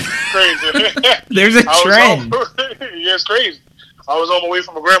 Bruh. Crazy. There's a trend. Yeah, it's crazy. I was on my way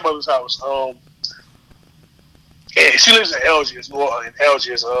from my grandmother's house. Yeah, she lives in Algiers,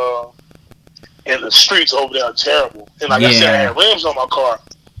 and the streets over there are terrible. And like I said, I had rims on my car.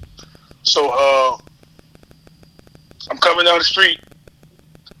 So I'm coming down the street,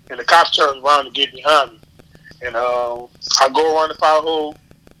 and the cops turn around to get behind me. And I go around the pothole.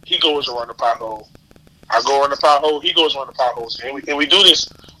 He goes around the pothole. I go around the pothole. He goes around the potholes. And we do this.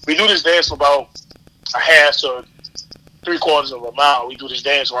 We do this dance for about a half to 3/4 of a mile. We do this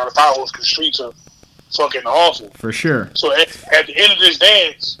dance around the potholes because the streets are fucking awful. For sure. So at the end of this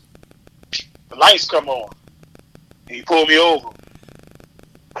dance, the lights come on. And he pulled me over.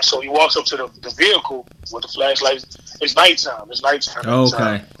 So he walks up to the vehicle with the flashlight. It's nighttime.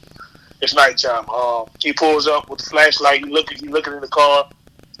 Okay. It's nighttime. He pulls up with the flashlight. He looking in the car,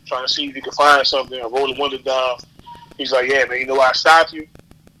 trying to see if he can find something. I roll the window down. He's like, yeah, man, you know why I stopped you?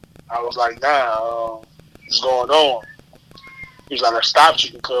 I was like, nah, what's going on? He's like, I stopped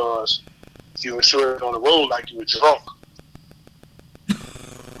you because you were swerving on the road like you were drunk.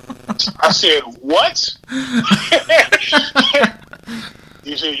 I said, what?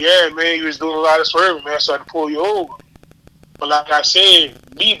 He said, yeah, man, you was doing a lot of swerving, man, so I had to pull you over. But like I said,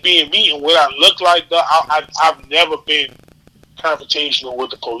 me being me and what I look like, I've never been confrontational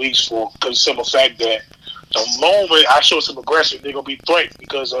with the police for the simple fact that the moment I show some aggression, they're gonna be threatened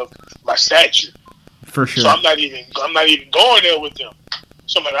because of my stature. For sure. So I'm not even going there with them.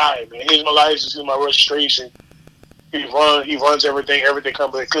 So I'm like, all right, man, here's my license, here's my registration. He runs everything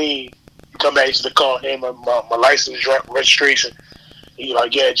comes back clean. He come back to the car, hand my license, registration. He's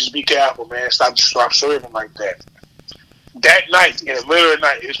like, yeah, just be careful, man. Stop serving like that. That night, in the middle of the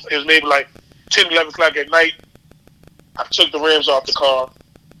night, it was maybe like 10, 11 o'clock at night, I took the rims off the car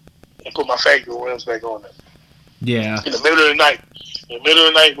and put my factory rims back on it. Yeah. In the middle of the night. In the middle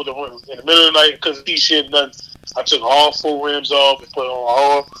of the night, because of these shit, nothing, I took all 4 rims off and put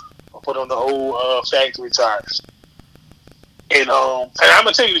on the old factory tires. And I'm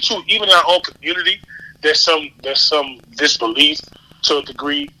gonna tell you the truth. Even in our own community, there's some disbelief to a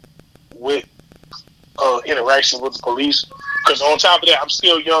degree with interaction with the police. Because on top of that, I'm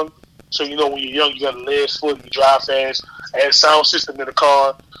still young. So you know, when you're young, you got a lead foot, you drive fast. I had a sound system in the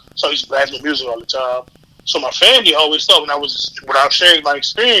car, so I used to blast my music all the time. So my family always thought when I was sharing my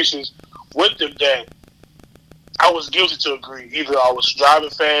experiences with them that I was guilty to a degree. Either I was driving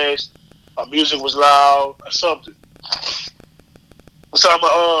fast, my music was loud, or something. So I'm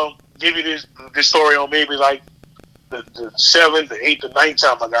gonna give you this story on maybe like the 7th, the 8th, the 9th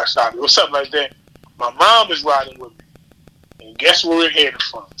time I got stopped. It was something like that. My mom is riding with me, and guess where we're headed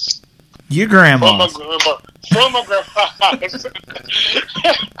from? Your grandma. From my grandma's house.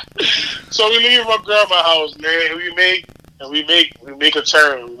 So we leave my grandma's house, man, and we make a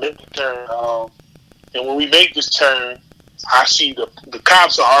turn. And when we make this turn, I see the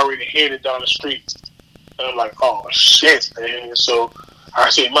cops are already headed down the street. And I'm like, oh shit, man. So I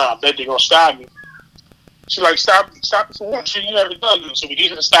said, Mom, I bet they're gonna stop me. She's like, stop it for what? She never done it. So we get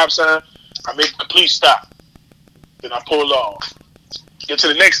to the stop sign, I make a complete stop. Then I pull off. Get to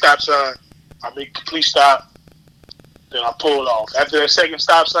the next stop sign, I make a complete stop. Then I pull off. After that second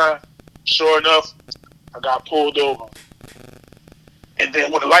stop sign, sure enough, I got pulled over. And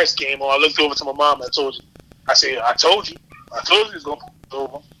then when the lights came on, I looked over to my mom and I told you. I said, I told you it was gonna pull me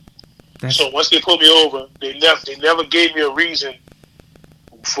over. So once they pulled me over, they never gave me a reason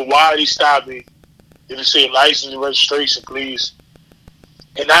for why they stopped me. They just said license and registration, please.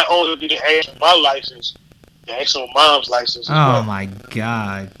 And not only did they ask for my license, they asked for my mom's license. Oh my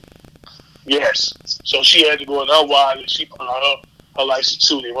God. Yes. So she had to go in her wallet and she put on her license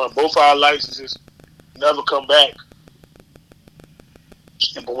too. They run both our licenses, never come back.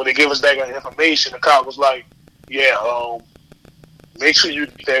 But when they give us back our information, the cop was like, yeah, make sure you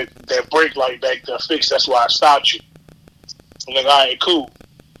that brake light back there fixed. That's why I stopped you. I'm like, all right, cool.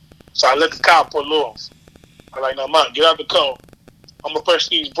 So I let the cop pull off. I'm like, now, Mom, get out the car. I'm going to press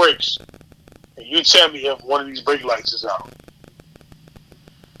these brakes. And you tell me if one of these brake lights is out.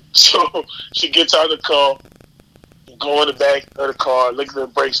 So she gets out of the car, go in the back of the car, look at the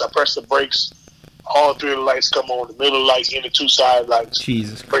brakes. I press the brakes. All 3 of the lights come on. The middle light and the 2 side lights.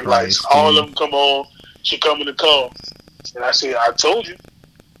 Jesus brake Christ. lights. All of them come on. She come in the car. And I said, I told you.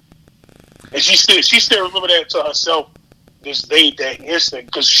 And she still remember that to herself this day, that instant.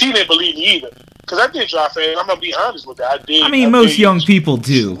 Because she didn't believe me either. Because I did drive fast. I'm going to be honest with that. I did. I mean, most young people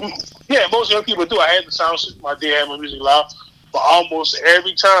do. Yeah, most young people do. I had the sound system. I did have my music loud. But almost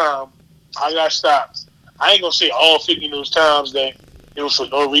every time I got stopped, I ain't going to say all 50 of those times that it was for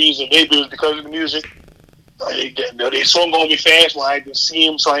no reason. Maybe it was because of the music. They swung on me fast when I didn't see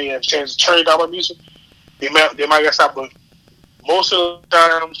them, so I didn't have a chance to turn down my music. They might get stopped, but most of the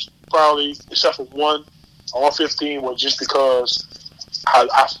times, probably, except for one, all 15 was just because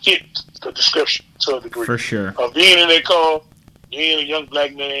I fit the description to a degree. For sure. Of being in that car, being a young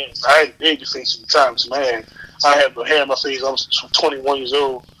black man, I had a baby face at the time. So, man, I had no hair in my face. I was 21 years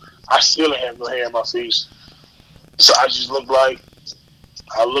old. I still have no hair in my face. So I just looked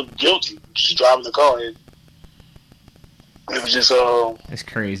I looked guilty just driving the car. And it was just It's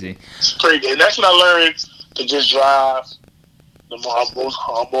crazy. It's crazy, and that's when I learned to just drive the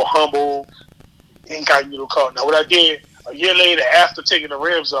more humble, incognito car. Now, what I did a year later, after taking the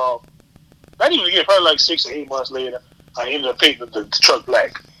rims off, not even a year, probably like 6 or 8 months later, I ended up painting the truck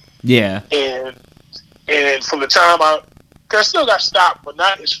black. Yeah. And from the time I still got stopped, but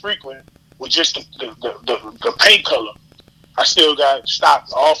not as frequent with just the paint color. I still got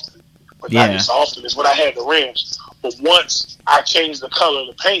stopped often, but not as often as when I had the rims. But once I changed the color of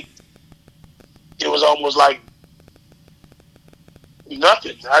the paint, it was almost like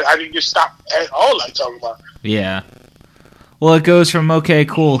nothing. I didn't get stopped at all, like talking about. Yeah. Well, it goes from, okay,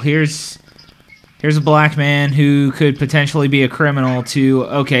 cool, here's a black man who could potentially be a criminal to,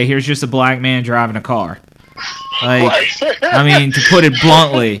 okay, here's just a black man driving a car. Like, right. I mean, to put it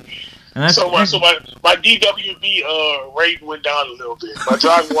bluntly. And that's, so my DWB rate went down a little bit. My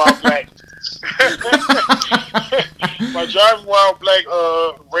driving while black. My driving while black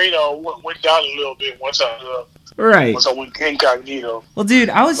radar went down a little bit once I went incognito. Well, dude,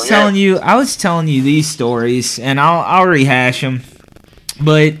 I was telling you these stories, and I'll rehash them.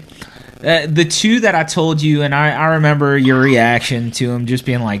 But the two that I told you, and I remember your reaction to them, just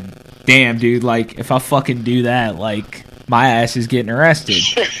being like, "Damn, dude! Like, if I fucking do that, like, my ass is getting arrested."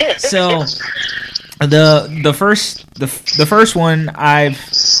 So the first one,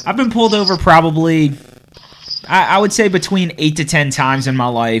 I've been pulled over probably, I would say between 8 to 10 times in my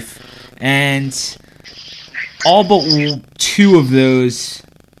life, and all but 2 of those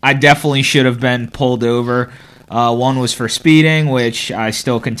I definitely should have been pulled over. One was for speeding, which I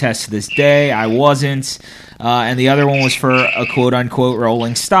still contest to this day. I wasn't. And the other one was for a quote-unquote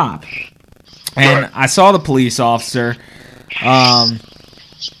rolling stop. And I saw the police officer,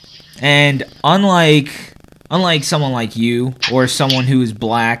 and unlike someone like you or someone who is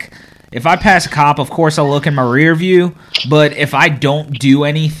black, if I pass a cop, of course I'll look in my rear view, but if I don't do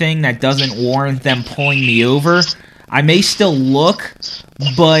anything that doesn't warrant them pulling me over, I may still look,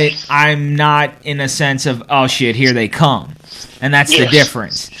 but I'm not in a sense of, oh shit, here they come. And that's the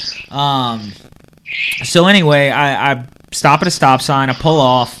difference. So anyway, I stop at a stop sign, I pull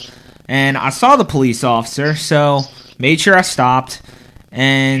off, and I saw the police officer, so made sure I stopped,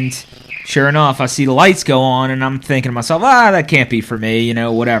 and sure enough, I see the lights go on, and I'm thinking to myself, that can't be for me, you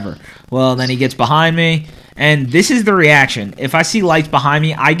know, whatever. Well, then he gets behind me, and this is the reaction. If I see lights behind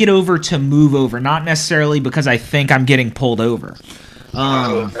me, I get over to move over, not necessarily because I think I'm getting pulled over.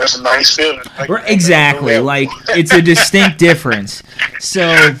 That's a nice feeling. Exactly. Like, it's a distinct difference.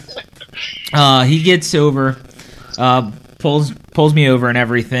 So, he gets over, pulls me over and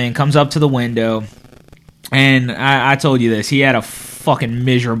everything, comes up to the window, and I told you this. He had a fucking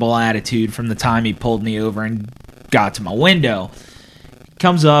miserable attitude from the time he pulled me over and got to my window.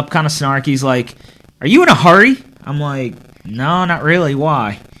 Comes up, kind of snarky. He's like, "Are you in a hurry?" I'm like, "No, not really.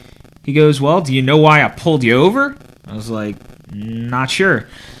 Why?" He goes, "Well, do you know why I pulled you over?" I was like, "Not sure."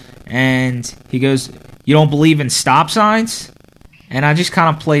 And he goes, "You don't believe in stop signs?" And I just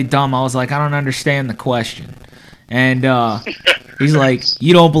kind of played dumb. I was like, "I don't understand the question." And he's like,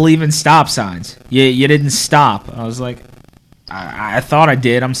 "You don't believe in stop signs. You didn't stop." I was like, I thought I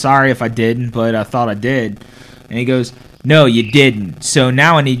did. I'm sorry if I didn't, but I thought I did. And he goes, "No, you didn't. So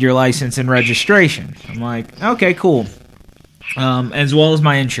now I need your license and registration." I'm like, "Okay, cool." As well as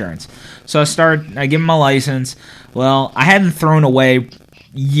my insurance. So I give him my license. Well, I hadn't thrown away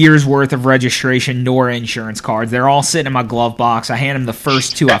years worth of registration nor insurance cards. They're all sitting in my glove box. I hand him the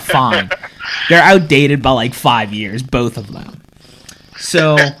first 2 I find. They're outdated by like 5 years, both of them.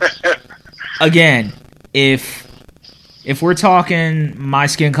 So, again, if we're talking my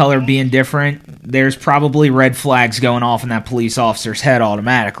skin color being different, there's probably red flags going off in that police officer's head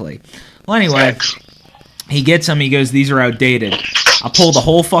automatically. Well, anyway, he gets them. He goes, "These are outdated." I pull the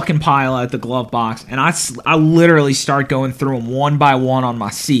whole fucking pile out the glove box, and I literally start going through them one by one on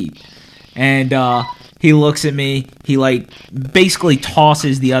my seat. And he looks at me. He, like, basically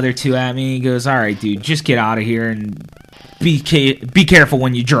tosses the other 2 at me. He goes, "All right, dude, just get out of here and be careful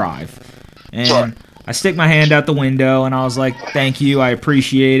when you drive." And I stick my hand out the window, and I was like, "Thank you, I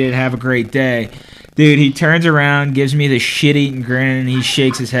appreciate it, have a great day." Dude, he turns around, gives me the shit-eating grin, and he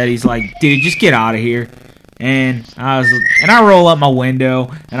shakes his head. He's like, "Dude, just get out of here." And I roll up my window,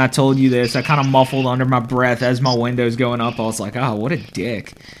 and I told you this. I kind of muffled under my breath as my window's going up. I was like, "Oh, what a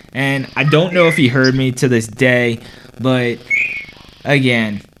dick." And I don't know if he heard me to this day, but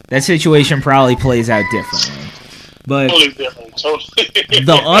again, that situation probably plays out differently. But totally.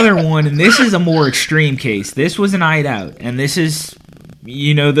 The other one, and this is a more extreme case. This was a night out, and this is,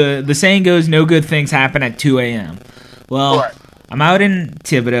 you know, the saying goes, no good things happen at 2 a.m. Well, I'm out in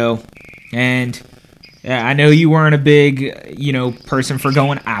Thibodaux, and I know you weren't a big, you know, person for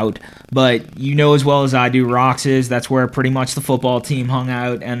going out, but you know as well as I do, Roxas, that's where pretty much the football team hung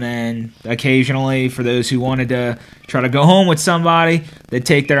out, and then occasionally, for those who wanted to try to go home with somebody, they'd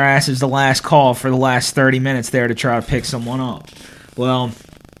take their asses the last call for the last 30 minutes there to try to pick someone up. Well,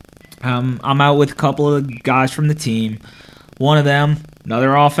 I'm out with a couple of guys from the team. One of them,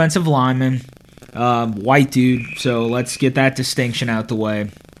 another offensive lineman, white dude, so let's get that distinction out the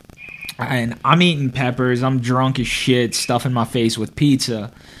way. And I'm eating peppers. I'm drunk as shit, stuffing my face with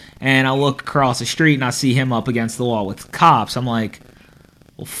pizza. And I look across the street and I see him up against the wall with cops. I'm like,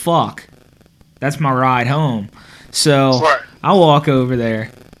 well, fuck. That's my ride home. So I walk over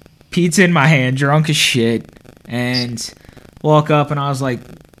there, pizza in my hand, drunk as shit, and walk up and I was like,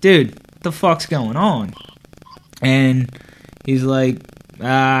 dude, what the fuck's going on? And he's like,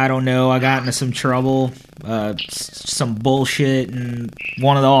 I don't know, I got into some trouble, some bullshit, and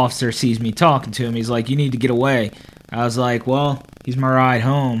one of the officers sees me talking to him. He's like, you need to get away. I was like, well, he's my ride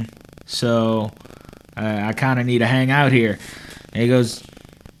home, so I kind of need to hang out here. And he goes,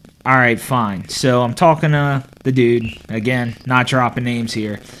 all right, fine. So I'm talking to the dude, again, not dropping names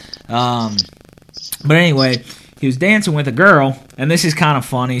here. But anyway, he was dancing with a girl, and this is kind of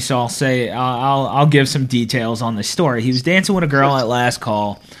funny, so I'll say I'll give some details on this story. He was dancing with a girl at last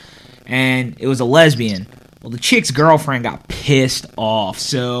call, and it was a lesbian. Well, the chick's girlfriend got pissed off,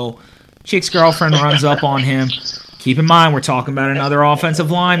 so chick's girlfriend runs up on him. Keep in mind, we're talking about another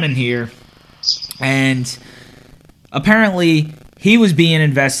offensive lineman here, and apparently he was being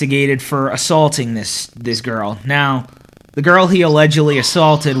investigated for assaulting this girl. Now, the girl he allegedly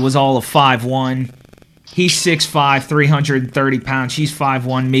assaulted was all of 5'1". He's 6'5", 330 pounds. She's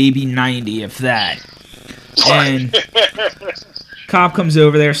 5'1", maybe 90, if that. And cop comes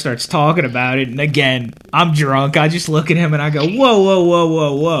over there, starts talking about it. And again, I'm drunk. I just look at him and I go, whoa, whoa, whoa,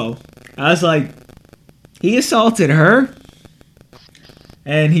 whoa, whoa. I was like, he assaulted her?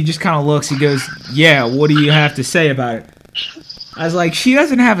 And he just kind of looks. He goes, yeah, what do you have to say about it? I was like, she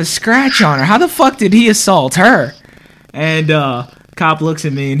doesn't have a scratch on her. How the fuck did he assault her? And cop looks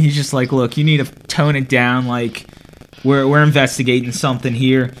at me and he's just like, look, you need to tone it down. Like, we're investigating something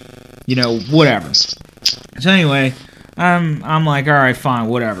here. You know, whatever. So anyway, I'm like, all right, fine,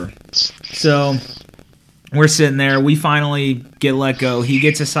 whatever. So we're sitting there. We finally get let go. He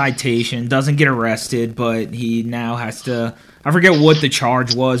gets a citation, doesn't get arrested, but he now has to, I forget what the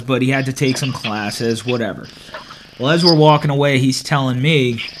charge was, but he had to take some classes, whatever. Well, as we're walking away, he's telling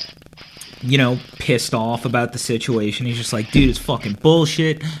me, you know, pissed off about the situation. He's just like, dude, it's fucking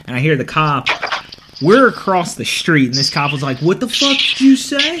bullshit. And I hear the cop, we're across the street, and this cop was like, what the fuck did you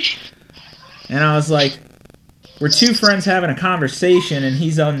say? And I was like, we're two friends having a conversation, and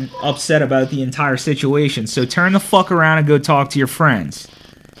he's upset about the entire situation. So turn the fuck around and go talk to your friends.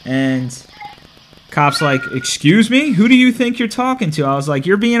 And cop's like, excuse me? Who do you think you're talking to? I was like,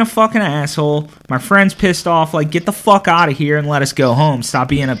 you're being a fucking asshole. My friend's pissed off. Like, get the fuck out of here and let us go home. Stop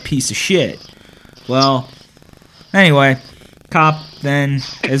being a piece of shit. Well, anyway, cop then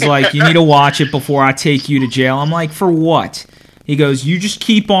is like, you need to watch it before I take you to jail. I'm like, for what? He goes, you just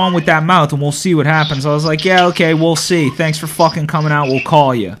keep on with that mouth and we'll see what happens. I was like, yeah, okay, we'll see. Thanks for fucking coming out. We'll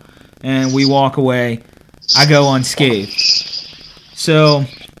call you. And we walk away. I go unscathed. So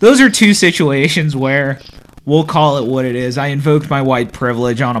those are two situations where we'll call it what it is. I invoked my white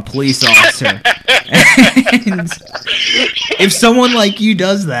privilege on a police officer. And if someone like you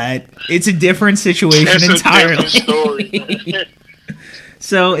does that, it's a different situation entirely. Story.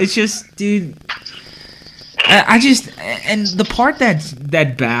 So it's just, dude, I just, and the part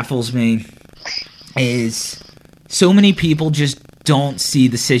that baffles me is so many people just don't see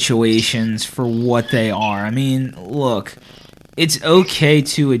the situations for what they are. I mean, look, it's okay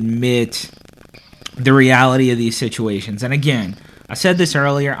to admit the reality of these situations. And again, I said this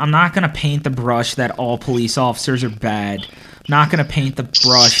earlier, I'm not going to paint the brush that all police officers are bad. I'm not going to paint the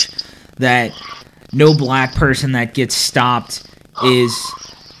brush that no black person that gets stopped is,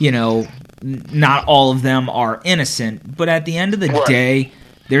 you know, not all of them are innocent. But at the end of the day,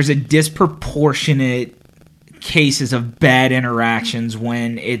 there's a disproportionate cases of bad interactions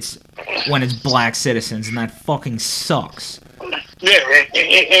when it's black citizens, and that fucking sucks. Yeah,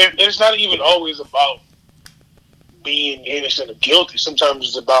 and it's not even always about being innocent or guilty. Sometimes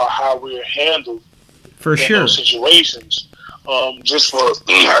it's about how we're handled for in those situations. Just for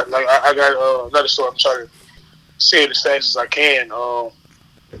like, I got another story. I'm trying to say it as fast as I can.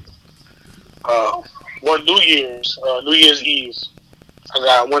 One New Year's Eve,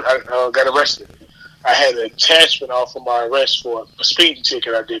 I got arrested. I had an attachment off of my arrest for a speeding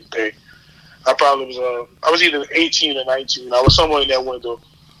ticket I didn't pay. I probably was I was either 18 or 19. I was somewhere in that window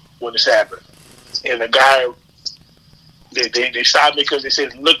when this happened. And the guy, they stopped me because they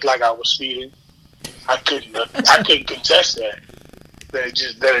said it looked like I was speeding. I couldn't contest that. That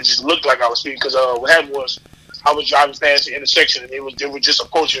it just looked like I was speeding because what happened was I was driving past the intersection and they were just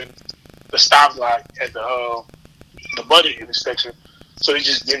approaching the stoplight at the Buddy intersection. So they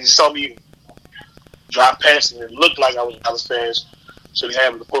just saw me drive past and it looked like I was fast. So they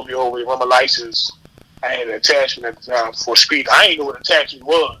had to pull me over, run my license. I had an attachment at the time for speed. I didn't know what attachment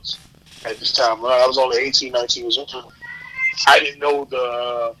was. at this time. I was only 18, 19 years old. I didn't know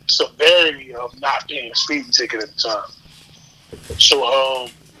the severity of not paying a speeding ticket at the time. So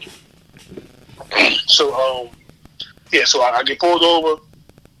I get pulled over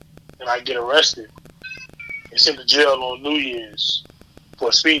and I get arrested and sent to jail on New Year's for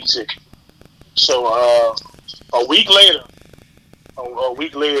a speeding ticket. So a week later,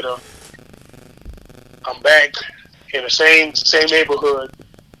 I'm back in the same neighborhood.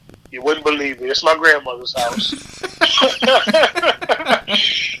 You wouldn't believe it. It's my grandmother's house.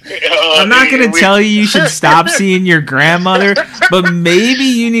 I'm not going to tell you should stop seeing your grandmother, but maybe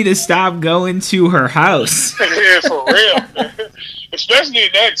you need to stop going to her house. Yeah, for real, man. Especially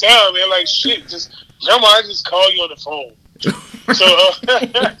in that time, man. Like, shit, grandma, I just call you on the phone. So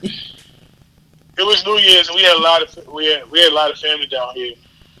it was New Year's, and we had a lot of family down here.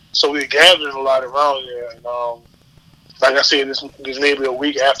 So we were gathering a lot around there, and like I said, this maybe a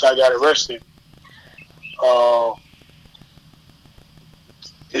week after I got arrested.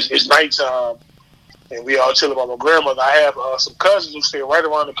 It's nighttime, and we all chilling about my grandmother. I have some cousins who stay right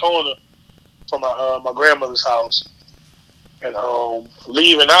around the corner from my grandmother's house. And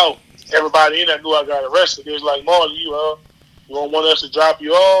leaving out, everybody in there knew I got arrested. They was like, Marley, you don't want us to drop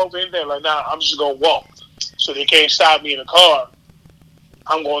you off? And they're like, nah, I'm just going to walk. So they can't stop me in the car.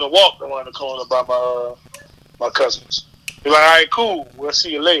 I'm going to walk around the corner by my cousins. They're like, all right, cool. We'll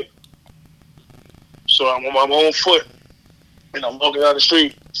see you later. So I'm on my own foot, and I'm walking down the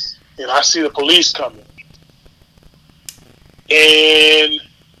street, and I see the police coming. And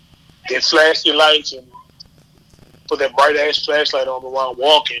they flash their lights and put that bright-ass flashlight on me while I'm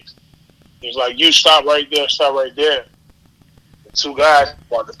walking. He's like, you stop right there, stop right there. And two guys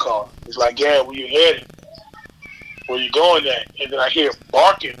bought the car. He's like, yeah, where you headed? Where you going at? And then I hear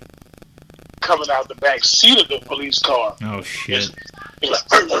barking coming out the back seat of the police car. Oh, shit. He's like,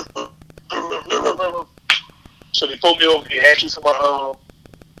 so they pulled me over. They actually pulled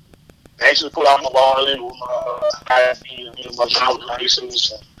out my wallet with my ID and my driver's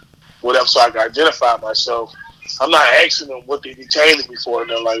license and whatever, so I could identify myself. I'm not asking them what they detained me for.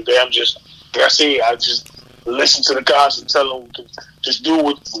 They're like, I'm just, like I say, I just listen to the cops and tell them to just do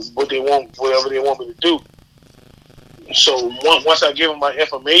what they want, whatever they want me to do. So once I give them my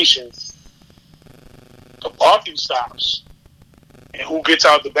information, the parking stops, and who gets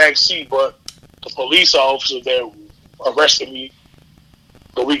out the back seat but the police officer that arrested me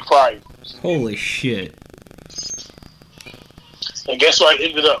the week prior. Holy shit. And guess what? I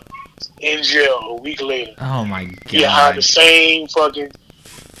ended up in jail a week later. Oh my god. Yeah, I had the same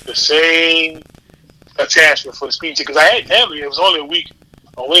attachment for the speeding ticket. Because I had family. It was only a week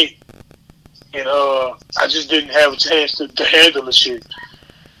away. And I just didn't have a chance to handle the shit.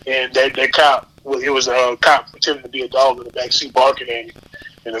 And that cop, it was a cop pretending to be a dog in the backseat barking at me.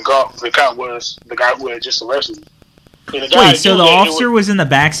 And the cop was the guy who had just arrested me. And wait, so the officer was in the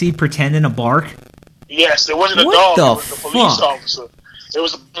backseat pretending to bark? Yes, it wasn't a what dog. The it was the police officer. It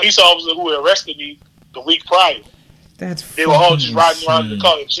was the police officer who arrested me the week prior. They were all just riding around in the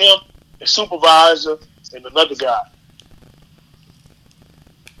car. Jim, the supervisor, and another guy.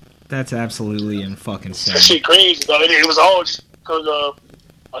 That's absolutely fucking insane. That shit crazy, though. It was all just because of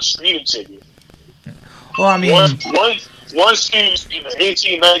a speeding ticket. Well, I mean, one speeding ticket,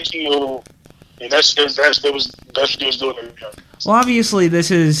 18, 19-year-old, and that's what they was doing. Well, obviously,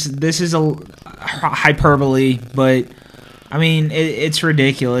 this is a hyperbole, but I mean, it's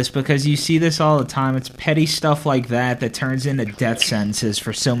ridiculous because you see this all the time. It's petty stuff like that turns into death sentences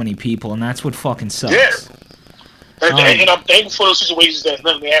for so many people, and that's what fucking sucks. Yeah. And I'm thankful for those situations that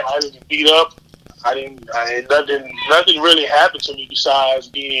nothing happened. I didn't get beat up. Nothing really happened to me besides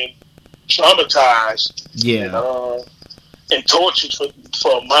being traumatized. Yeah. And tortured for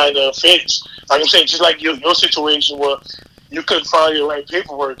a minor offense. Like I'm saying, just like your situation where you couldn't find your right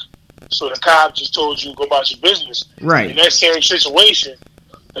paperwork, so the cop just told you to go about your business. Right. In that same situation,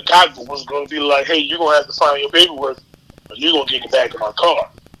 the cop was going to be like, hey, you're going to have to find your paperwork, or you're going to get it back in my car.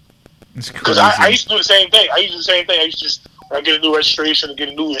 Because I used to do the same thing. I used to just, when I get a new registration and get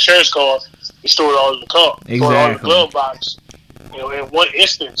a new insurance card, they store it all in the car. Exactly. Store it all in the glove box. In one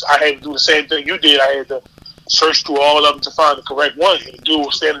instance, I had to do the same thing you did. I had to search through all of them to find the correct one. And the dude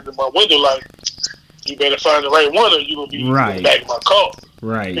was standing in my window like, you better find the right one or you're going to be back in my car.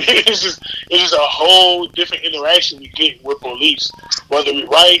 Right. It's just a whole different interaction we get with police. Whether we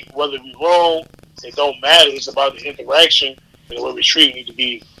right, whether we wrong, it don't matter. It's about the interaction and the way we treat it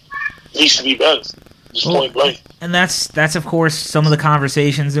needs to be better. Just point blank. And that's of course some of the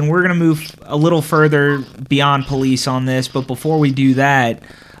conversations, and we're gonna move a little further beyond police on this. But before we do that,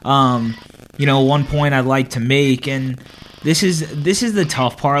 one point I'd like to make, and this is the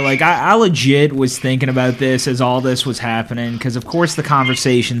tough part. Like, I legit was thinking about this as all this was happening, because of course the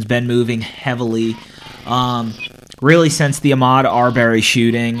conversation's been moving heavily, really since the Ahmaud Arbery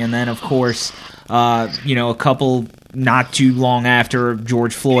shooting, and then of course, a couple not too long after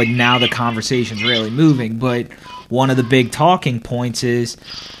George Floyd. Now the conversation's really moving, but one of the big talking points is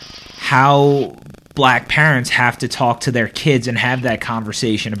how black parents have to talk to their kids and have that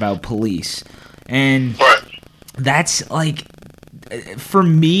conversation about police. And that's, like, for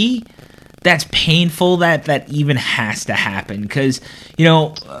me, that's painful that even has to happen, because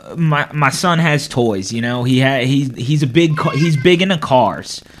my son has toys. He's big into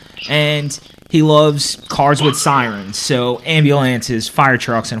cars, and he loves cars with sirens, so ambulances, fire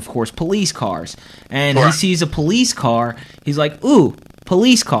trucks, and of course police cars. And he sees a police car, he's like, ooh,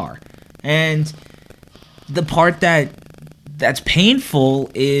 police car. And the part that's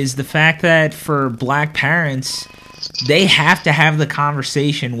painful is the fact that for black parents, they have to have the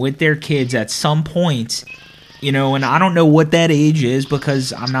conversation with their kids at some point, and I don't know what that age is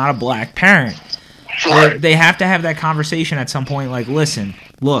because I'm not a black parent. But they have to have that conversation at some point, like, listen,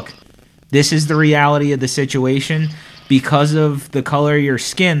 look, this is the reality of the situation. Because of the color of your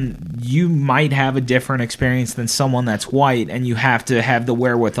skin, you might have a different experience than someone that's white, and you have to have the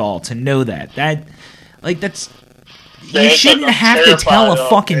wherewithal to know that. You shouldn't have to tell a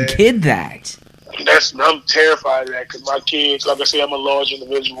fucking kid that. I'm terrified of that, because my kids, like I say, I'm a large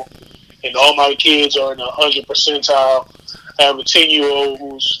individual, and all my kids are in the 100th percentile. I have a 10-year-old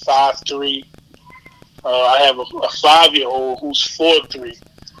who's 5'3". I have a 5-year-old who's 4'3",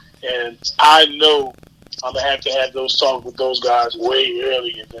 and I know I'm going to have those talks with those guys way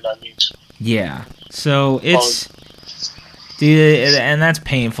earlier than I need to. Yeah. So it's... dude, and that's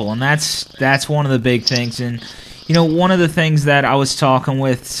painful, and that's one of the big things. And, one of the things that I was talking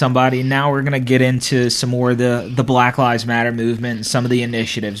with somebody, now we're going to get into some more of the Black Lives Matter movement and some of the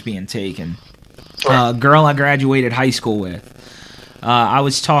initiatives being taken. Girl I graduated high school with. I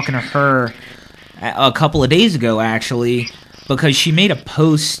was talking to her a couple of days ago, actually, because she made a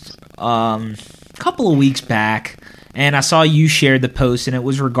post a couple of weeks back, and I saw you shared the post, and it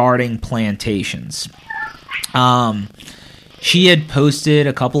was regarding plantations. She had posted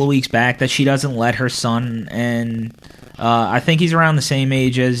a couple of weeks back that she doesn't let her son, and I think he's around the same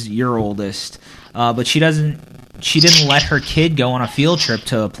age as your oldest, but she didn't let her kid go on a field trip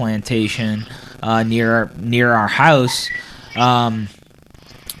to a plantation near our house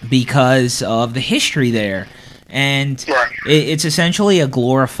because of the history there. And it's essentially a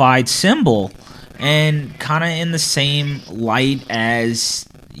glorified symbol, and kind of in the same light as,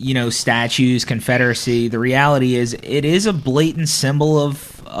 statues, Confederacy. The reality is it is a blatant symbol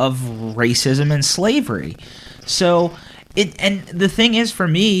of racism and slavery. So and the thing is, for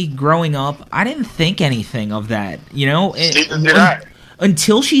me, growing up, I didn't think anything of that,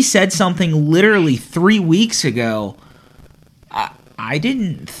 until she said something literally 3 weeks ago.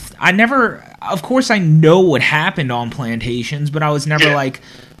 I never, of course I know what happened on plantations, but I was never like,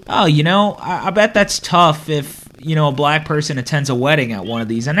 oh, I bet that's tough if, a black person attends a wedding at one of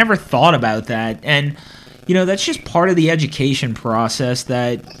these. I never thought about that. And, that's just part of the education process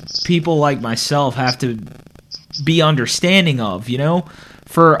that people like myself have to be understanding of,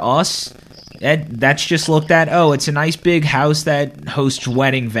 For us, that's just looked at, oh, it's a nice big house that hosts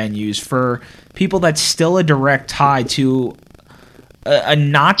wedding venues. For people, that's still a direct tie to a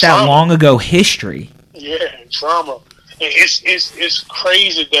not that long ago history. Yeah, trauma. It's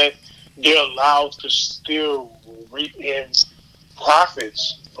crazy that they're allowed to still reap in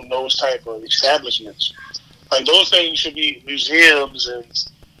profits from those type of establishments. Like, those things should be museums and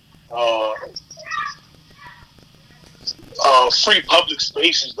free public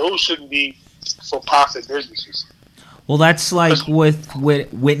spaces. Those shouldn't be for-profit businesses. Well, that's like with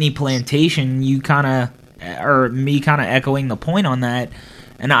Whitney Plantation, you kind of, or me kind of echoing the point on that,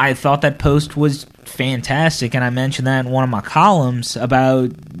 and I thought that post was fantastic, and I mentioned that in one of my columns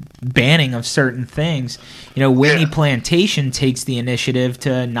about banning of certain things. Whitney Plantation takes the initiative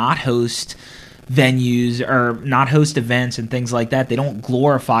to not host venues or not host events and things like that. They don't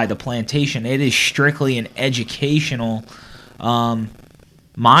glorify the plantation. It is strictly an educational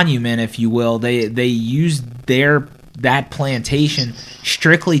monument, if you will. They use that plantation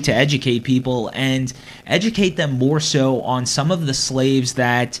strictly to educate people, and educate them more so on some of the slaves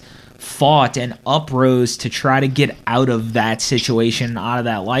that fought and uprose to try to get out of that situation, out of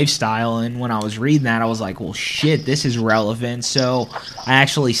that lifestyle. And when I was reading that, I was like, well, shit, this is relevant. So I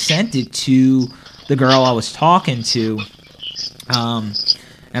actually sent it to the girl I was talking to,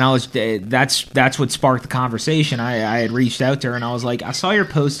 and I was that's what sparked the conversation. I had reached out to her, and I was like, I saw your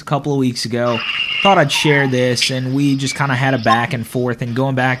post a couple of weeks ago. thought I'd share this, and we just kind of had a back and forth. And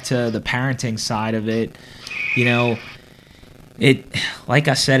going back to the parenting side of it, you know, it, like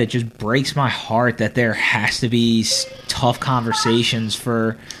I said, it just breaks my heart that there has to be tough conversations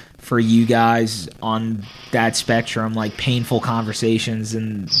for you guys on that spectrum, like painful conversations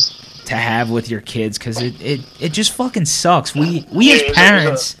and to have with your kids, because it just fucking sucks. We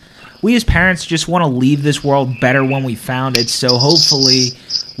as parents just want to leave this world better when we found it, so hopefully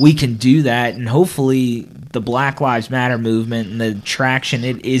we can do that, and hopefully the Black Lives Matter movement and the traction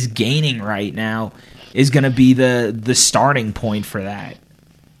it is gaining right now is going to be the starting point for that.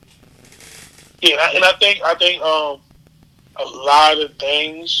 Yeah, and I think a lot of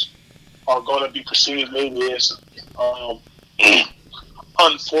things are going to be perceived maybe as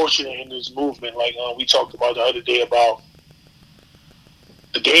unfortunate in this movement. Like we talked about the other day about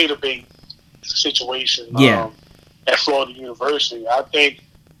the gay debate situation at Florida University. I think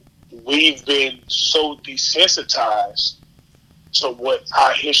we've been so desensitized to what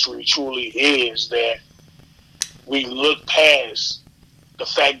our history truly is that we look past the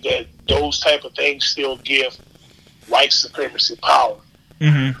fact that those type of things still give white supremacy power.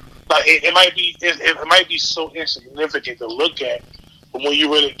 Mm-hmm. Like it might be so insignificant to look at, but when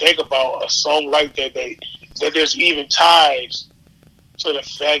you really think about a song like that, that there's even ties to the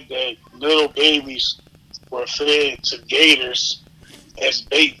fact that little babies were fed to gators as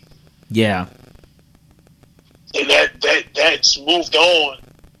bait. Yeah. And that's moved on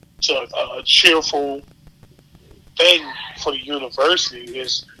to a cheerful thing for the university.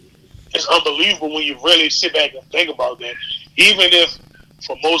 It's unbelievable when you really sit back and think about that. Even if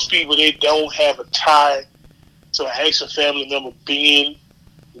for most people they don't have a tie to an actual family member being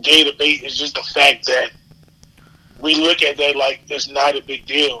gay debate, it's just the fact that we look at that like it's not a big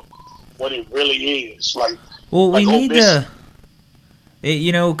deal when it really is. We need to,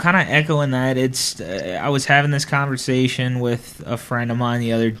 kind of echoing that. It's I was having this conversation with a friend of mine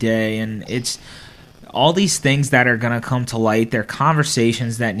the other day, and it's all these things that are going to come to light. They're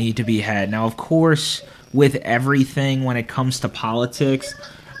conversations that need to be had. Now, of course, with everything when it comes to politics,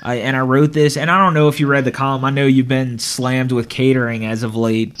 and I wrote this, and I don't know if you read the column. I know you've been slammed with catering as of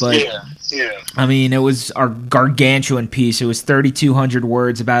late, but yeah. I mean, it was our gargantuan piece. It was 3,200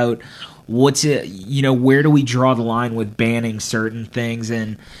 words about where do we draw the line with banning certain things,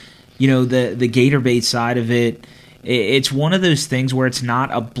 and the gator bait side of it. It's one of those things where it's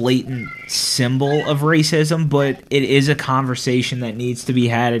not a blatant symbol of racism, but it is a conversation that needs to be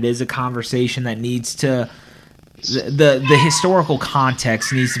had. It is a conversation that needs to the historical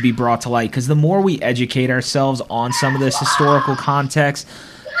context needs to be brought to light, because the more we educate ourselves on some of this historical context,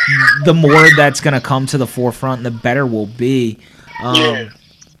 the more that's going to come to the forefront and the better we'll be.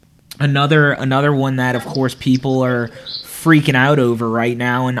 Another one that, of course, people are freaking out over right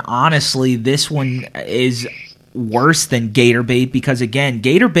now, and honestly, this one is worse than gator bait, because again,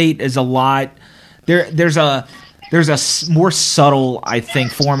 gator bait is a lot. There's a more subtle, I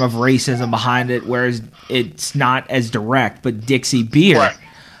think, form of racism behind it, whereas it's not as direct. But Dixie beer,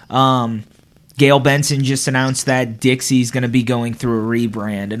 Right. Gail Benson just announced that Dixie's going to be going through a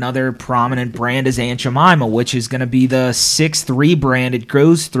rebrand. Another prominent brand is Aunt Jemima, which is going to be the 6th rebrand it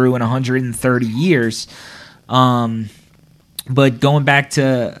goes through in 130 years. But going back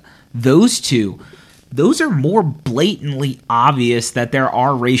to those two, those are more blatantly obvious that there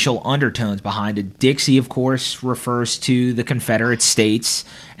are racial undertones behind it. Dixie, of course, refers to the Confederate States,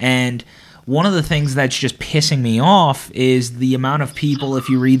 and one of the things that's just pissing me off is the amount of people, if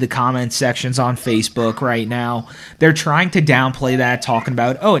you read the comment sections on Facebook right now, they're trying to downplay that, talking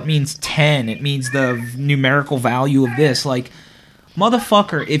about, it means 10, it means the numerical value of this. Like,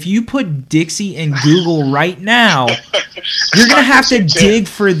 motherfucker, if you put Dixie in Google right now, you're going to have to dig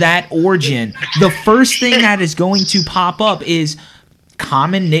for that origin. The first thing that is going to pop up is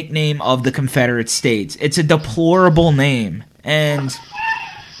common nickname of the Confederate States. It's a deplorable name. And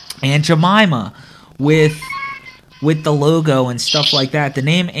Aunt Jemima with the logo and stuff like that. The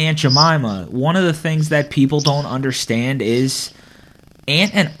name Aunt Jemima, one of the things that people don't understand is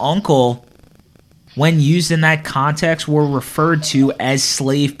aunt and uncle, when used in that context, were referred to as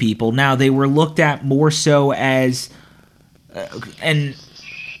slave people. Now, they were looked at more so as, and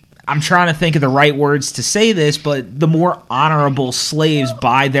I'm trying to think of the right words to say this, but the more honorable slaves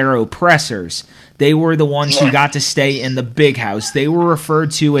by their oppressors. They were the ones who got to stay in the big house. They were referred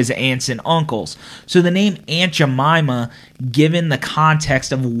to as aunts and uncles. So the name Aunt Jemima, given the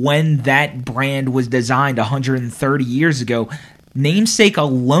context of when that brand was designed 130 years ago, namesake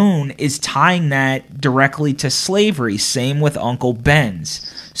alone is tying that directly to slavery. Same with Uncle Ben's.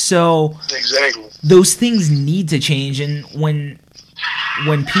 So exactly, those things need to change. And when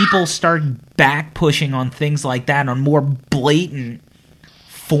when people start back pushing on things like that, on more blatant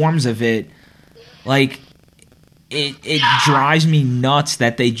forms of it, like it drives me nuts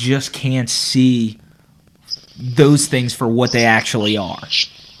that they just can't see those things for what they actually are.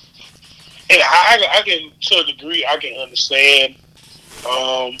 And I can, to a degree, I can understand.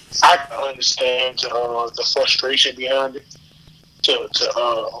 I can understand the frustration behind it.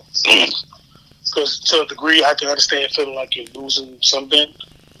 Because to a degree, I can understand feeling like you're losing something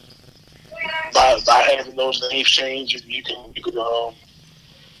by having those names changed. You can.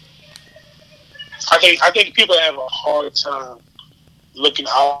 I think people have a hard time looking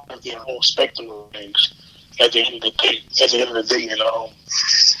out of their own spectrum of things. At the end of the day,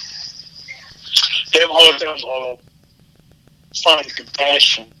 they have a hard time finding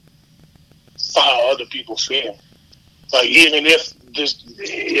compassion for how other people feel. Like, even if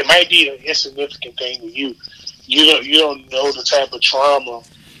it might be an insignificant thing to you, you don't know the type of trauma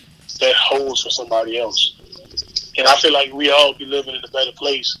that holds for somebody else. And I feel like we all be living in a better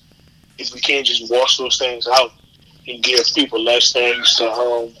place if we can't just wash those things out and give people less things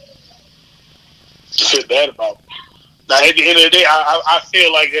to feel bad about. Now, at the end of the day, I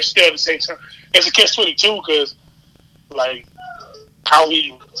feel like it's still at the same time. It's a catch-22 because, like, how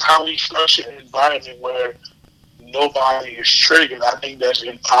we structure an environment where nobody is triggered, I think that's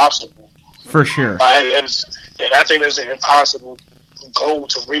impossible. For sure. And I think that's an impossible goal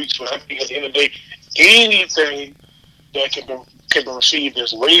to reach. But I think at the end of the day, anything that can be received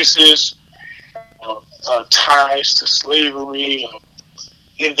as racist, ties to slavery,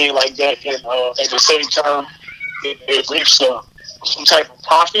 anything like that, and at the same time, it reaps some type of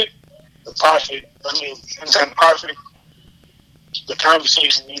profit. Some type of profit. The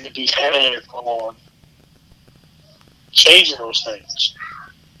conversation needs to be had on changing those things,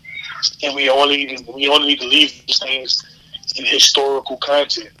 and we only need to leave these things in historical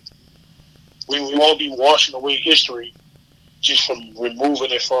content. We won't be washing away history just from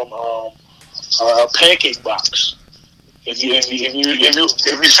removing it from a pancake box. If you ask your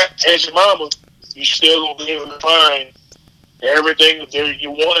mama, you still gonna be able to find everything that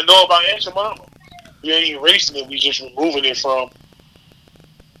you want to know about Aunt Mama. We ain't erasing it. We just removing it from.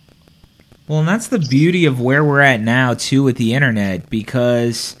 Well, and that's the beauty of where we're at now, too, with the internet,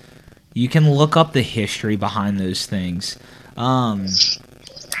 because you can look up the history behind those things. And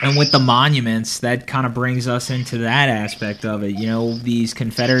with the monuments, that kind of brings us into that aspect of it. You know, these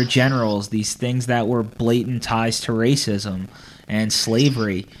Confederate generals, these things that were blatant ties to racism and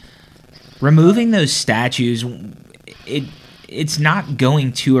slavery. Removing those statues, it's not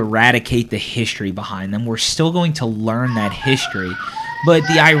going to eradicate the history behind them. We're still going to learn that history. But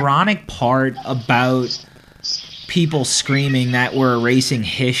the ironic part about people screaming that we're erasing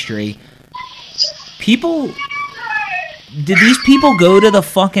history, did these people go to the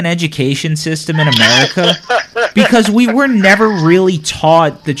fucking education system in America? Because we were never really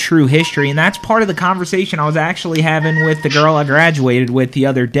taught the true history, and that's part of the conversation I was actually having with the girl I graduated with the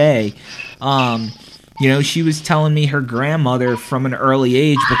other day. You know, she was telling me her grandmother from an early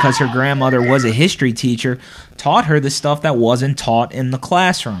age, because her grandmother was a history teacher, taught her the stuff that wasn't taught in the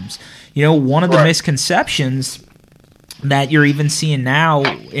classrooms. You know, one of the misconceptions that you're even seeing now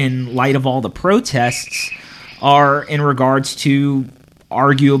in light of all the protests are in regards to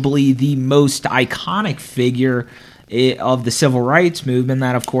arguably the most iconic figure of the civil rights movement,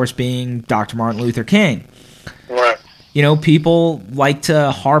 that of course being Dr. Martin Luther King. Right. You know, people like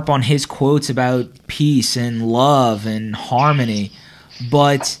to harp on his quotes about peace and love and harmony,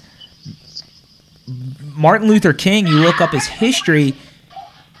 but Martin Luther King, you look up his history,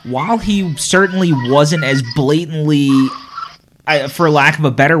 while he certainly wasn't as blatantly, for lack of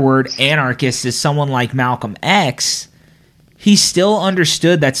a better word, anarchist as someone like Malcolm X, he still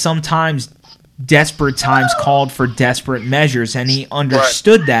understood that sometimes desperate times called for desperate measures, and he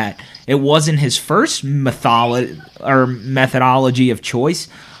understood that. It wasn't his first methodology of choice,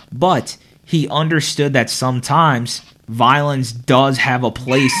 but he understood that sometimes violence does have a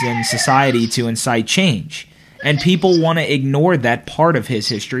place in society to incite change. And people want to ignore that part of his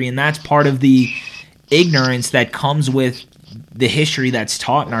history, and that's part of the ignorance that comes with the history that's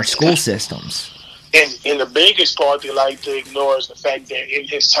taught in our school systems. And the biggest part they like to ignore is the fact that in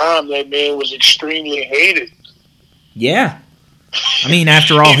his time, that man was extremely hated. Yeah. I mean,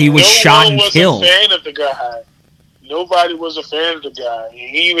 after all, he was shot and killed. No one was a fan of the guy. Nobody was a fan of the guy.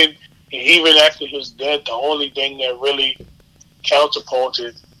 And even after his death, the only thing that really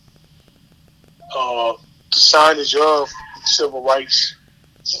counterpunted the signage of civil rights,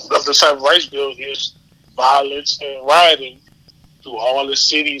 of the civil rights bill, is violence and rioting through all the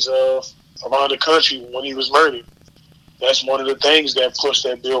cities around the country when he was murdered. that's one of the things that pushed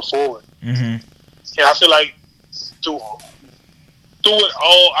that bill forward. Mm-hmm. And I feel like through it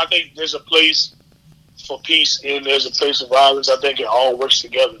all, I think there's a place for peace and there's a place for violence. I think it all works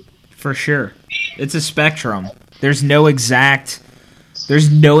together. For sure. It's a spectrum. There's no exact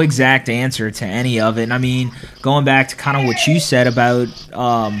answer to any of it. And I mean, going back to kind of what you said about,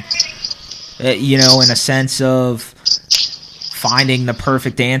 in a sense of finding the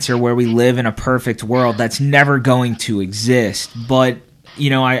perfect answer where we live in a perfect world, that's never going to exist. But,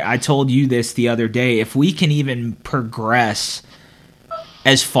 I told you this the other day. If we can even progress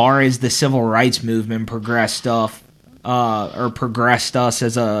as far as the civil rights movement progressed us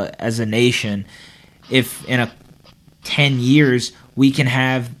as a nation, if in 10 years we can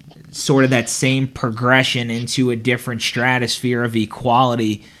have sort of that same progression into a different stratosphere of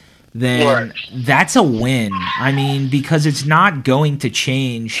equality, then that's a win. I mean, because it's not going to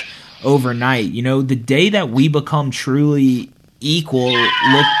change overnight. The day that we become truly equal,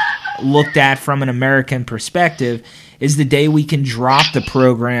 looked at from an American perspective, is the day we can drop the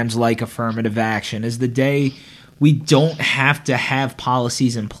programs like affirmative action, is the day we don't have to have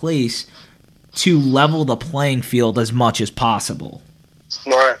policies in place to level the playing field as much as possible.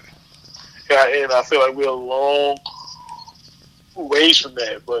 Right. Yeah, and I feel like we're a long ways from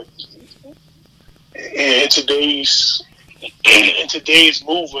that, but in today's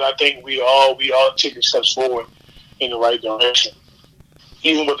movement, I think we all taking steps forward in the right direction.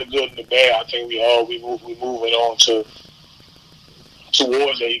 Even with the good and the bad, I think we moving on towards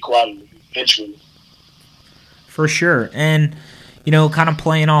that equality eventually. For sure. And kind of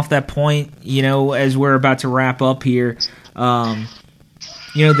playing off that point, as we're about to wrap up here,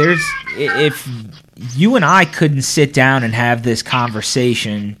 if you and I couldn't sit down and have this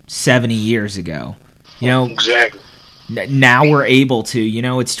conversation 70 years ago, exactly. Now we're able to,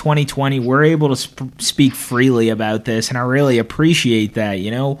 it's 2020. We're able to speak freely about this, and I really appreciate that.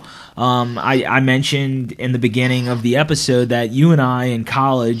 I mentioned in the beginning of the episode that you and I in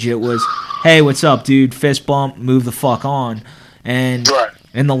college, it was, hey, what's up, dude? Fist bump, move the fuck on. And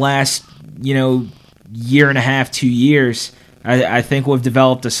in the last, year and a half, 2 years, I think we've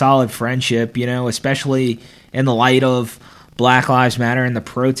developed a solid friendship, especially in the light of Black Lives Matter and the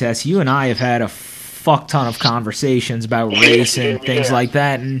protests. You and I have had a fuck ton of conversations about race and things like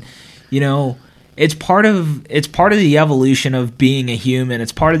that, and it's part of the evolution of being a human.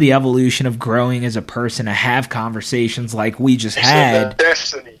 It's part of the evolution of growing as a person to have conversations like we just had.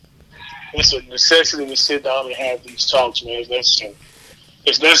 It's a necessity to sit down and have these talks, man. It's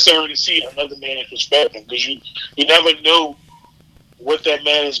necessary to see another man's perspective, because you never know what that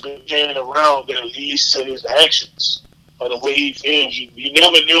man has been carrying around that leads to his actions or the way he feels. You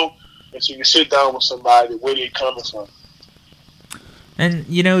never know until you sit down with somebody where they're coming from. And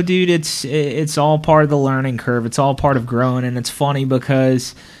dude, it's all part of the learning curve. It's all part of growing, and it's funny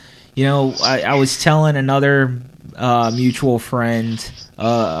because I was telling another mutual friend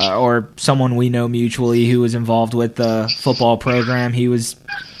or someone we know mutually who was involved with the football program. He was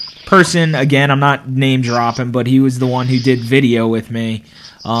again, I'm not name dropping, but he was the one who did video with me.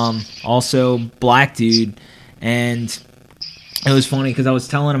 Also black dude, and it was funny because I was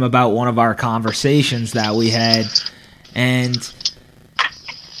telling him about one of our conversations that we had, and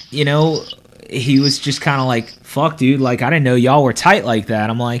he was just kind of like, fuck, dude, like, I didn't know y'all were tight like that.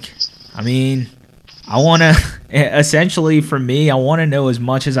 I'm like, I mean, I want to, essentially for me, I want to know as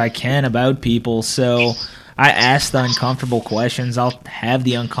much as I can about people, so I ask the uncomfortable questions. I'll have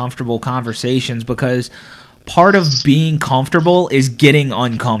the uncomfortable conversations, because part of being comfortable is getting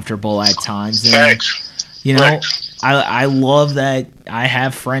uncomfortable at times. And, I love that I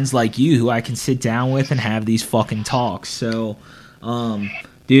have friends like you who I can sit down with and have these fucking talks. So,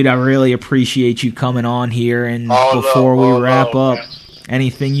 dude, I really appreciate you coming on here. And before we wrap up,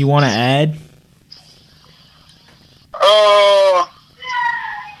 anything you want to add?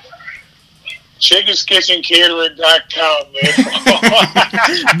 ChickensKitchenCatering.com, man.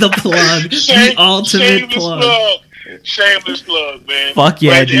 The plug. The ultimate plug. Shameless plug, man. Fuck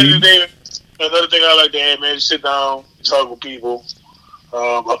yeah, dude. Another thing I like to add, man, is sit down, talk with people.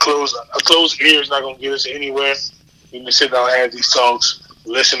 A closed ear is not going to get us anywhere. You can sit down and have these talks,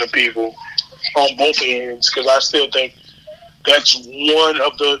 listen to people on both ends, because I still think that's one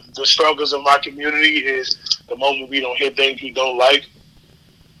of the struggles of my community is the moment we don't hear things we don't like,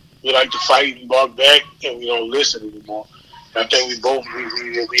 we like to fight and bark back, and we don't listen anymore. I think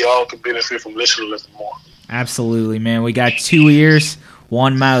we all can benefit from listening a little more. Absolutely, man. We got 2 ears,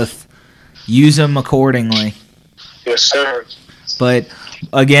 1 mouth. Use them accordingly. Yes, sir. But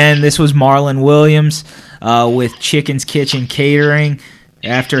again, this was Marlon Williams with Chicken's Kitchen Catering.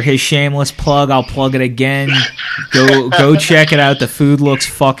 After his shameless plug, I'll plug it again. Go check it out. The food looks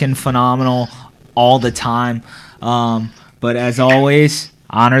fucking phenomenal all the time. But as always,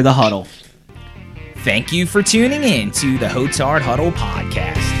 honor the huddle. Thank you for tuning in to the Hotard Huddle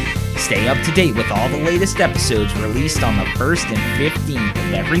podcast. Stay up to date with all the latest episodes released on the 1st and 15th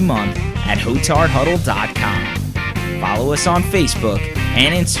of every month at HotardHuddle.com. Follow us on Facebook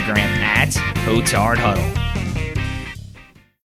and Instagram at Hotard Huddle.